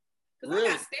person. Because Really?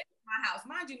 I got stairs in my house.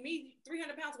 Mind you, me,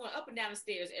 300 pounds going up and down the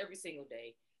stairs every single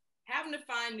day. Having to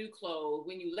find new clothes.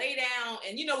 When you lay down,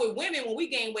 and you know, with women, when we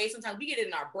gain weight, sometimes we get it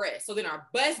in our breasts. So then our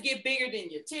butts get bigger than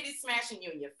your titties smashing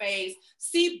you in your face,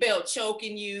 seatbelt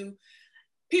choking you.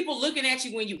 People looking at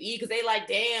you when you eat because they like,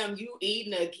 damn, you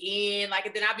eating again. Like,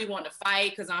 and then I be wanting to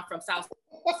fight because I'm from South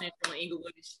Central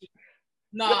Inglewood and shit.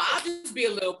 No, I'll just be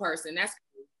a little person. That's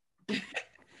cool.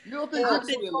 You don't think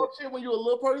you can talk shit when you're a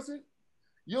little person?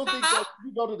 You don't think that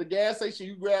you go to the gas station,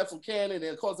 you grab some candy, and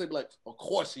then of course they be like, of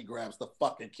course she grabs the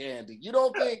fucking candy. You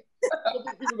don't think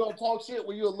people gonna talk shit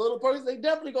when you're a little person? They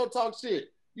definitely gonna talk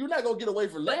shit. You're not gonna get away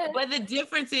from that. But the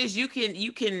difference is you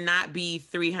cannot be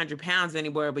 300 pounds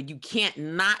anymore, but you can't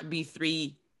not be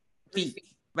 3 feet.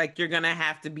 Like you're gonna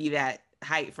have to be that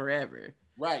height forever.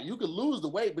 Right. You could lose the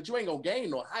weight, but you ain't gonna gain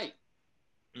no height.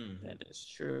 That is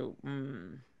true.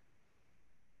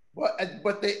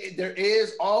 But there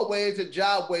is always a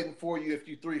job waiting for you if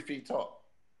you're 3 feet tall.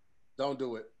 Don't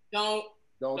do it. Don't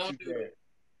you do dare. it.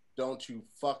 Don't you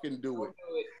fucking do Don't it.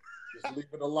 do it. Just leave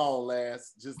it alone,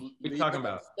 lass. Just What leave you talking it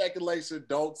about? speculation.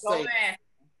 Don't say Don't it. ask.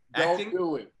 Don't Acting?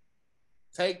 do it.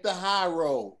 Take the high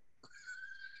road.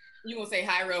 You gonna say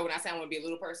high road when I say I want to be a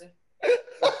little person?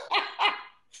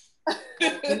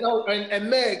 And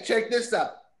Meg, check this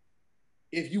out.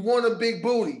 If you want a big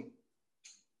booty,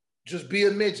 just be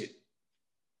a midget.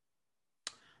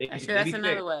 I'm sure that's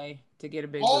another way to get a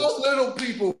big All booty. little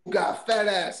people got fat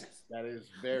asses. That is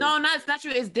very No, it's not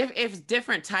true. It's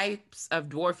different types of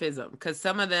dwarfism because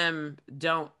some of them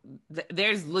don't.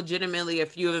 There's legitimately a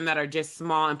few of them that are just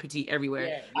small and petite everywhere.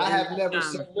 Yeah, I have never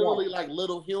seen literally like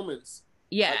little humans.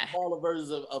 Yeah, like smaller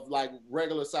versions of like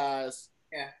regular size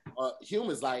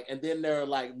humans, like, and then there are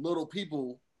like little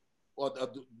people or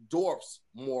dwarfs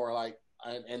more like,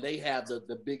 and they have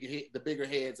the bigger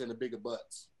heads and the bigger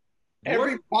butts.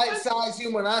 Every bite-sized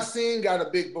human I've seen got a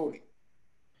big booty.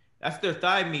 That's their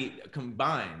thigh meat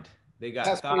combined. They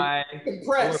got thigh,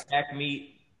 lower back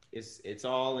meat. It's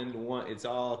all in one. It's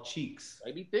all cheeks.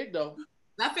 They be thick though.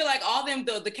 I feel like all them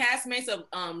the castmates of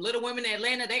Little Women in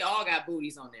Atlanta, they all got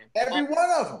booties on them. Every one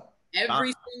of them.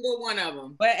 Every single one of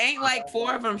them. But ain't like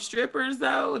 4 of them strippers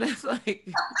though. That's like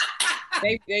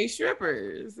they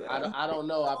strippers. So. I don't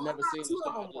know. I've never seen 2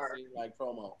 of them like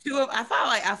promo.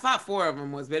 I thought 4 of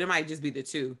them was, but it might just be the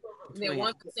 2. And then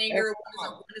one's a singer,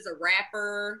 one is a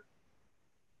rapper.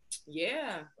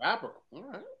 Yeah. Rapper. All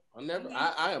right.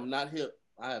 I am not hip.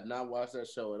 I have not watched that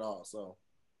show at all. So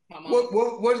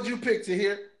what did you pick to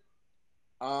hear?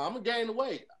 I'm gonna gain the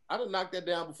weight. I done knocked that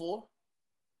down before.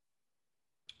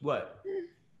 What?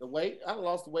 The weight? I done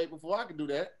lost the weight before. I could do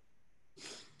that.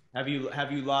 Have you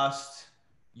lost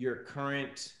your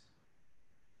current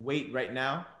weight right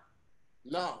now?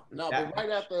 No. But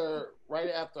right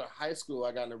after high school,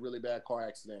 I got in a really bad car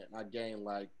accident. I gained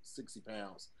like 60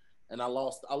 pounds, and I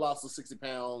lost the 60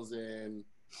 pounds in,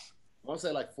 I want to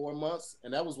say like 4 months,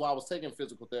 and that was while I was taking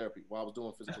physical therapy. While I was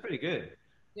doing physical. That's pretty good.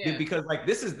 Yeah. Because like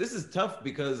this is tough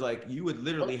because like you would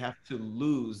literally have to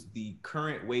lose the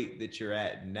current weight that you're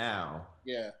at now.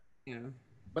 Yeah. Yeah.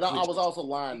 But I was also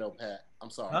lying though, Pat. I'm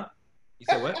sorry. Huh? You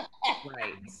said what?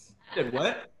 Right. You said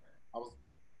what?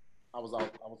 I was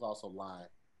also lying.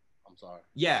 I'm sorry.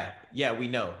 Yeah, we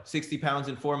know. 60 pounds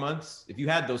in 4 months. If you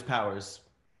had those powers,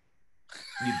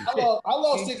 you'd be fit. I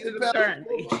lost 60 pounds.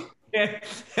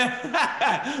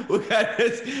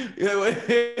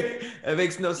 That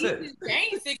makes no sense. You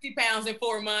gain 60 pounds in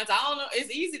 4 months. I don't know. It's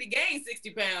easy to gain 60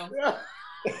 pounds.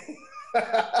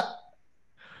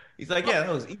 He's like, yeah,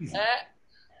 that was easy.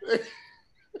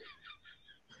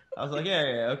 I was like,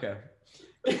 yeah, okay.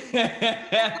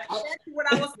 That's what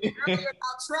I was saying earlier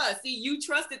about trust. See, you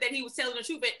trusted that he was telling the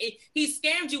truth, but he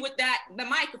scammed you with the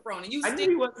microphone, and you. I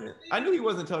knew he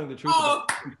wasn't telling the truth. Oh.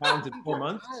 About 60 pounds in 4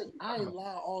 months. I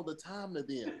lie all the time to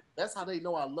them. That's how they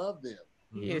know I love them.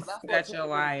 You're such a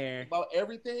liar. About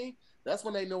everything. That's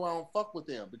when they know I don't fuck with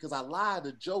them, because I lie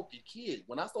to joke and kid.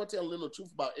 When I start telling them the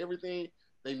truth about everything,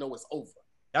 they know it's over.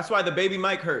 That's why the baby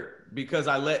mic hurt, because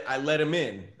I let him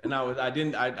in, and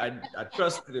I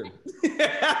trusted him.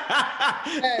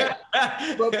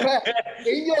 But Pat,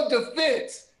 in your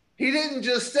defense, he didn't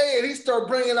just say it. He started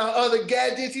bringing out other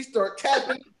gadgets. He started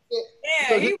tapping. Yeah,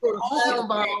 So he put a sound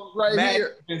bomb right Mad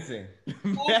here. convincing.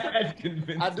 Mad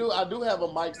convincing. I do have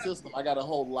a mic system. I got a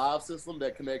whole live system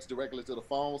that connects directly to the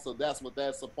phone, so that's what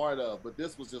that's a part of. But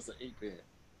this was just an ink pen.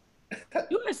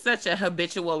 You are such a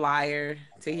habitual liar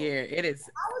to hear. It is.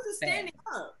 How is it standing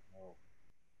up?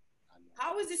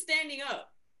 How is it standing up?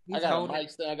 I got a mic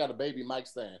stand. I got a baby mic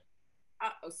stand.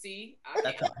 See,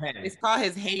 That's a hand. It's called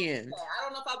his hand. I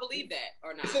don't know if I believe that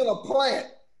or not. It's in a plant.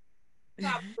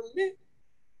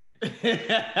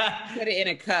 Put it in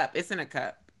a cup. It's in a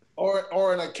cup.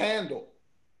 Or in a candle.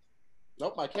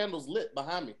 Nope, my candle's lit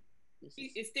behind me.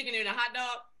 It's sticking in a hot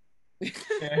dog.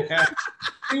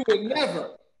 He would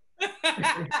never.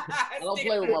 I don't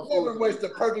play with my food. Never waste a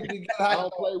perfectly good hot I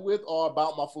dog. don't play with or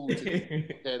about my food.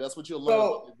 Okay, that's what you'll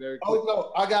learn very quickly.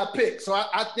 No, I got picked. So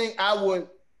I think I would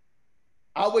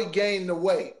gain the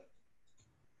weight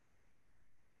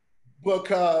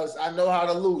because I know how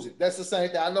to lose it. That's the same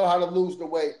thing. I know how to lose the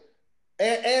weight.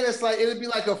 And it's like, it'd be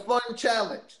like a fun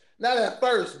challenge. Not at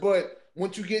first, but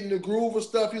once you get in the groove of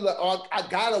stuff, you're like, oh, I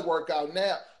gotta work out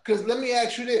now. Because let me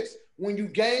ask you this. When you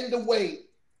gain the weight,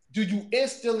 do you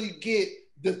instantly get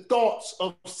the thoughts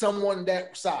of someone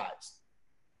that size?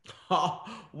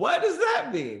 What does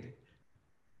that mean?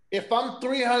 If I'm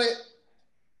 300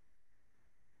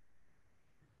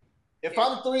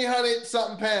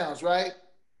 something pounds, right?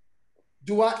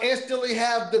 Do I instantly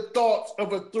have the thoughts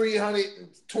of a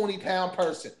 320 pound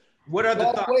person? What are the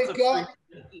thoughts?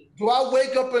 Do I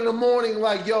wake up in the morning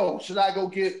like, yo, should I go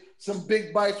get some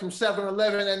big bites from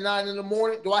 7-Eleven at 9 in the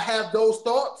morning? Do I have those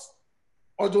thoughts?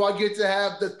 Or do I get to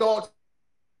have the thoughts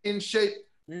in shape?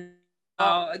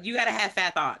 Oh, you gotta have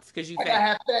fat thoughts because you fat. I gotta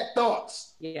have fat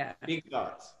thoughts. Yeah. Big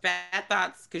thoughts. Fat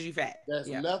thoughts because you fat. There's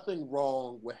nothing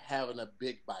wrong with having a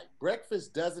big bite.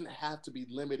 Breakfast doesn't have to be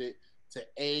limited to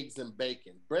eggs and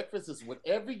bacon. Breakfast is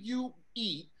whatever you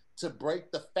eat to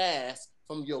break the fast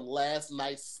from your last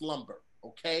night's slumber.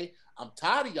 Okay? I'm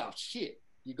tired of y'all shit.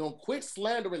 You're going to quit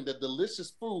slandering the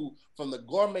delicious food from the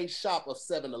gourmet shop of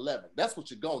 7-Eleven. That's what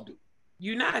you're going to do.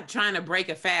 You're not trying to break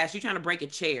a fast. You're trying to break a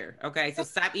chair. Okay? So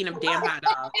stop eating them damn hot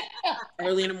dogs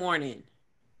early in the morning.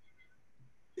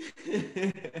 That's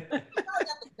the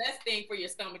best thing for your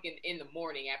stomach in the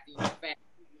morning after you fast.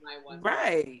 You might want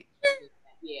right.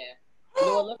 Yeah. You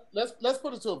know what? Let's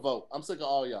put it to a vote. I'm sick of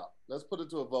all y'all. Let's put it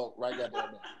to a vote right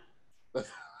goddamn now.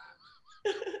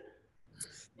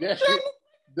 Yeah.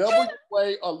 Double your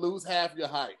weight or lose half your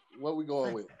height. What we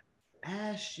going with?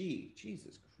 Ashy.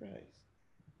 Jesus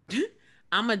Christ.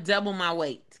 I'm going to double my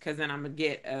weight because then I'm going to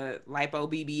get a lipo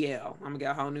BBL. I'm going to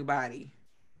get a whole new body.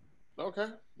 Okay.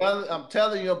 I'm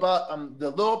telling you about the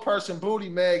little person booty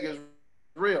Meg is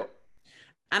real.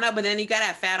 I know, but then you got to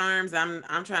have fat arms.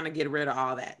 I'm trying to get rid of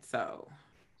all that. So I'm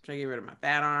trying to get rid of my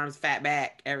fat arms, fat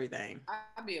back, everything. I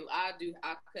cut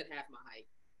half my height.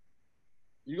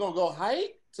 You gonna go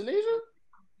height, Tanisha?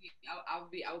 I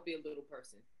would be a little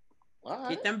person. All right.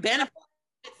 Get them benefits,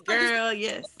 girl.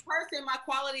 Yes. Person, my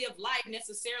quality of life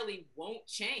necessarily won't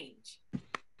change.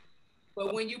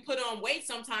 But when you put on weight,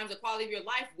 sometimes the quality of your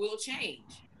life will change.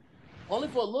 Only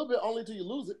for a little bit, only till you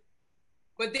lose it.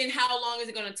 But then how long is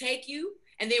it going to take you?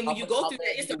 And then when you go through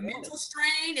that, it's a mental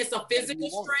strain, it's a physical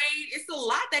strain. It's a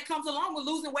lot that comes along with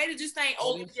losing weight. It just ain't,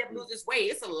 oh, you have to lose this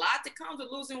weight. It's a lot that comes with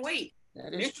losing weight.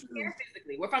 That is true.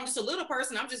 Physically. Where if I'm just a little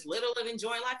person, I'm just little and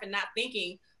enjoying life and not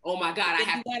thinking, oh my God,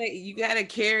 you gotta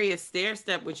carry a stair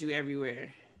step with you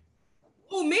everywhere.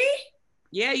 Who, me?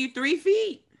 Yeah, you 3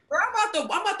 feet. Bro,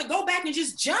 I'm about to go back and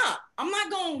just jump. I'm not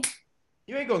going.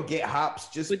 You ain't gonna get hops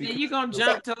just. But then you're gonna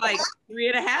jump to like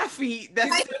 3.5 feet.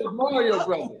 That's Mario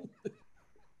brother.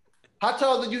 How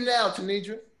tall are you now,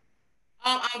 Tanidra?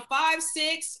 I'm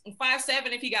 5'6",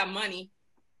 5'7" if he got money.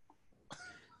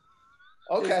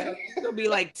 Okay. It'll be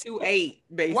like 2'8",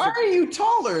 basically. Why are you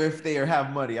taller if they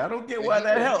have money? I don't get why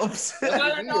that helps. No,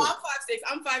 I'm 5'6".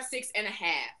 I'm 5'6" and a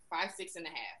half. 5'6" and a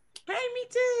half. Hey, me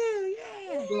too.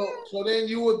 Yeah. So then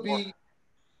you would be.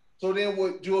 So then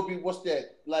what? You would be what's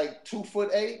that? Like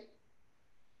 2'8"?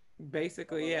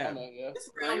 Basically, yeah.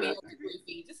 Just round me up to 3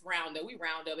 feet. Just round up. We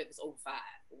round up if it's over 5.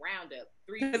 Round up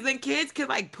 3 feet. Because then kids could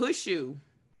like push you.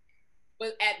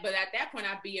 But at that point,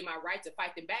 I'd be in my right to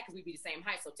fight them back because we'd be the same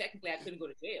height. So technically, I couldn't go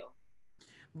to jail.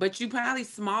 But you probably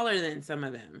smaller than some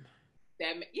of them.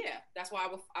 That's why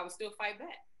I would still fight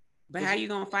back. But how you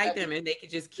gonna fight them if they could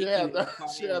just keep you?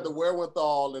 She had the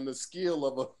wherewithal and the skill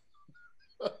of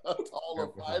a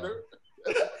taller fighter.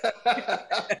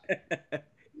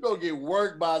 You're gonna get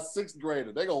worked by a 6th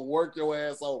grader. They're gonna work your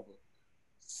ass over.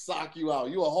 Sock you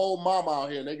out. You a whole mama out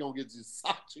here and they're gonna get you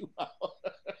socked you out.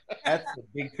 That's a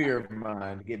big fear of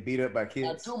mine, to get beat up by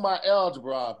kids. I do my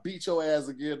algebra, beat your ass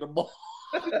again tomorrow.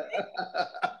 That's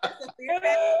a fear of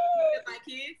getting beat up by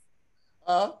kids?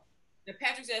 Huh? The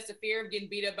Patrick says the fear of getting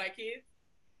beat up by kids?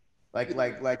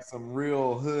 Like some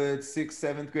real hood 6th,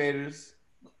 7th graders.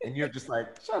 And you're just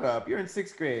like, shut up, you're in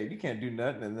 6th grade. You can't do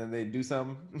nothing. And then they do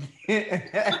something.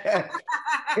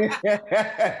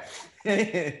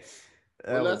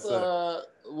 Well, let's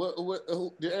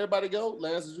did everybody go?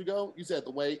 Lance, did you go? You said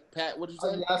the weight. Pat, what did you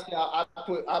say? I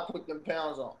put them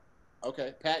pounds on.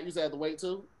 Okay. Pat, you said the weight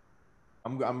too?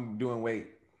 I'm doing weight.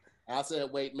 I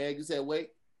said weight. Meg, you said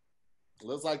weight?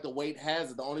 Looks like the weight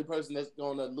has it. The only person that's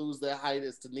gonna lose their height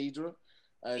is Tanidra.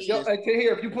 Yo, hey,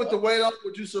 here, if you put the weight on,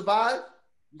 would you survive?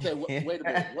 You said, wait a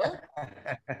minute, what?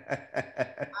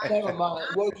 Never mind.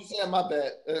 What did you say? My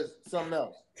bad. Something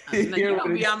else. You'll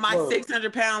be on my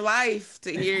 600-pound life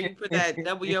to hear you put that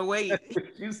double your weight.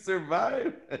 You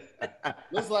survive.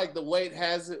 Looks like the weight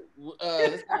has it.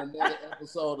 This is another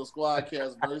episode of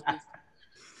Squadcast Versus.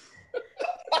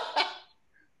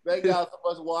 Thank y'all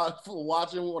so much for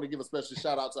watching. We want to give a special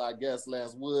shout out to our guests,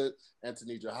 Lance Wood and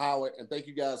Tanidra Howard. And thank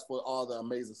you guys for all the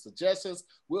amazing suggestions.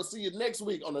 We'll see you next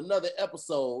week on another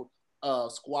episode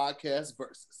of Squadcast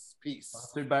Versus. Peace.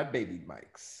 Sponsored by Baby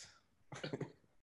Mics.